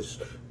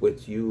noticed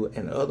with you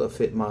and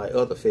my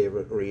other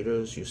favorite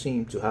readers, you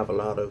seem to have a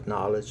lot of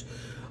knowledge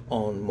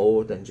on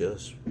more than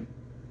just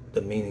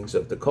the meanings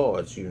of the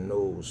cards. You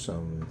know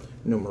some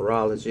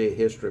numerology,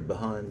 history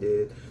behind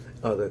it,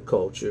 other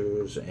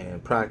cultures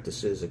and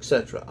practices,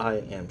 etc. I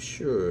am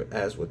sure,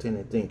 as with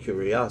anything,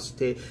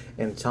 curiosity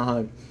and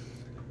time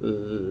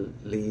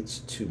leads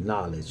to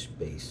knowledge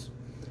base.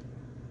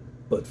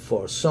 But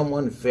for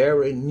someone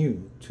very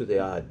new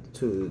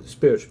to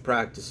spiritual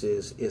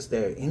practices, is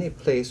there any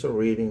place or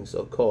readings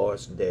or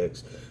cards,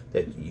 decks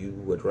that you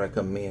would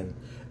recommend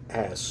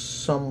as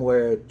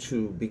somewhere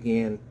to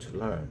begin to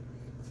learn?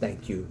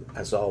 Thank you,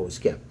 as always,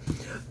 Kep.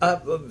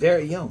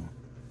 Very young.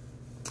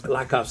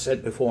 Like I've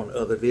said before in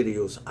other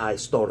videos, I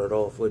started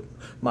off with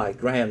my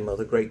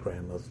grandmother,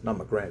 great-grandmother, not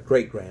my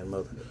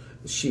great-grandmother.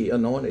 She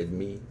anointed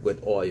me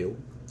with oil.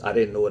 I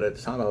didn't know it at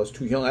the time. I was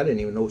too young. I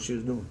didn't even know what she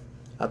was doing.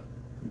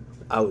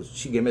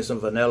 She gave me some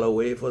vanilla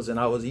wafers, and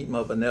I was eating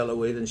my vanilla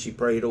wafers, and she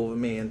prayed over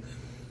me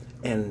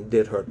and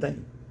did her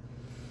thing.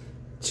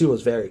 She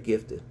was very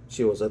gifted.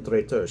 She was a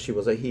traiteur. She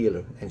was a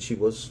healer, and she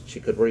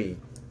could read.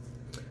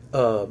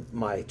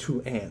 My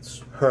two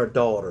aunts, her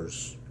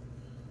daughters,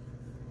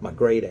 my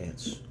great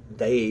aunts,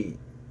 they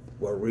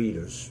were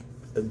readers,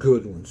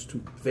 good ones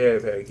too, very,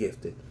 very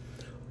gifted.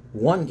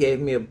 One gave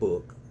me a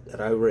book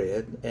that I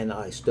read and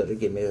I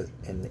studied,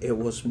 and it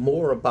was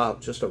more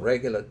about just a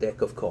regular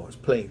deck of cards,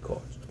 playing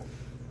cards.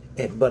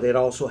 But it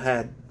also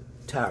had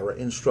tarot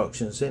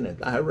instructions in it.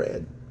 I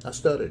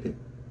studied it,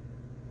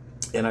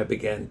 and I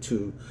began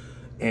to,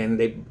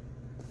 the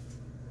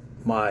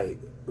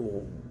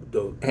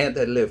aunt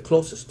that lived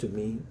closest to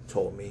me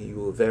told me, you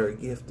were very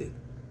gifted.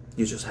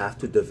 You just have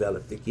to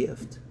develop the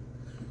gift.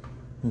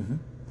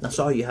 That's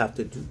all you have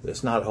to do.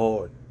 It's not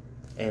hard.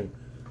 And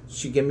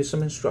she gave me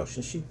some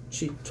instructions.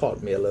 She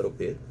taught me a little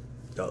bit.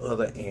 The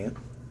other aunt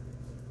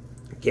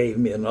gave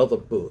me another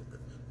book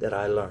that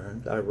I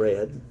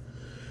read.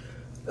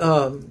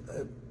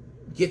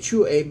 Get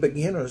you a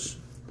beginner's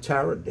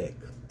tarot deck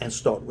and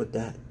start with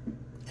that.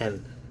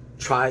 And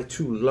try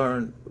to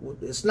learn.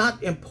 It's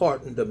not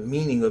important the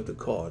meaning of the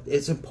card.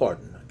 It's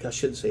important. I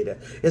shouldn't say that.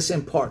 It's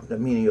important the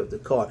meaning of the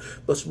card.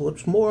 But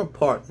what's more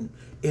important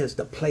is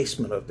the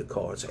placement of the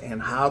cards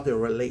and how they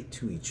relate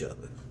to each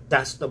other.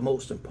 That's the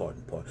most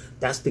important part.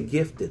 That's the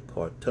gifted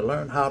part, to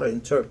learn how to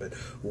interpret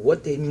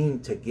what they mean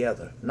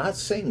together, not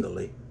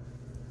singly,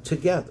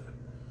 together.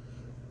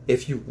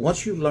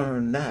 Once you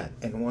learn that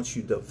and once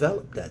you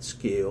develop that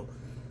skill,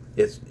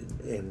 It's,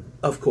 and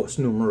of course,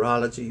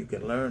 numerology, you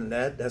can learn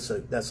that.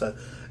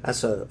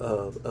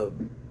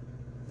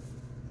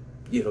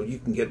 You know, you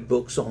can get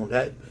books on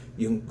that.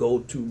 You can go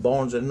to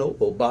Barnes and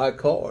Noble, buy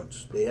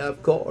cards. They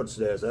have cards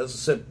there.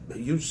 That's a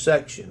huge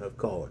section of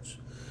cards.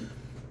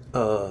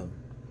 I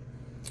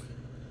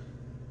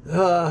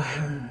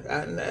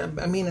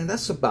mean, and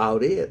that's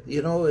about it.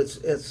 You know,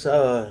 it's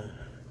a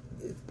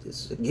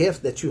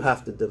gift that you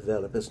have to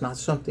develop. It's not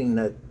something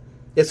that,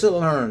 it's a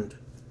learned,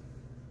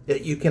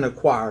 that you can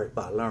acquire it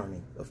by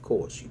learning. Of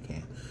course you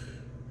can.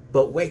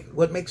 But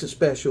what makes it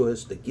special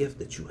is the gift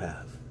that you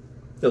have.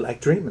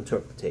 Like dream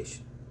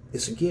interpretation.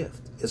 It's a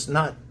gift. It's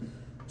not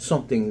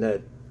something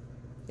that,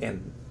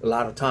 and a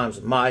lot of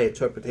times my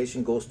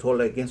interpretation goes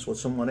totally against what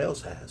someone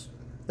else has.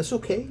 That's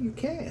okay, you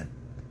can.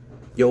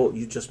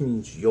 You just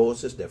means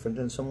yours is different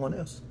than someone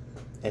else.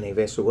 And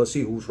eventually we'll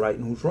see who's right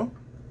and who's wrong.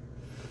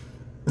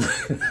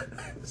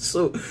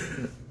 So,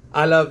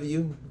 I love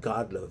you.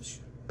 God loves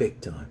you. Big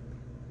time.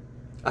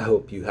 I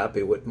hope you're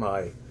happy with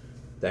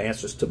the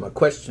answers to my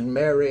question,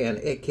 Mary and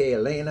A.K.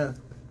 Elena.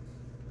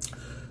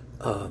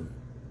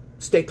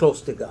 Stay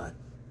close to God.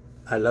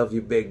 I love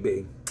you,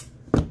 big.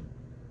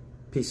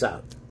 Peace out.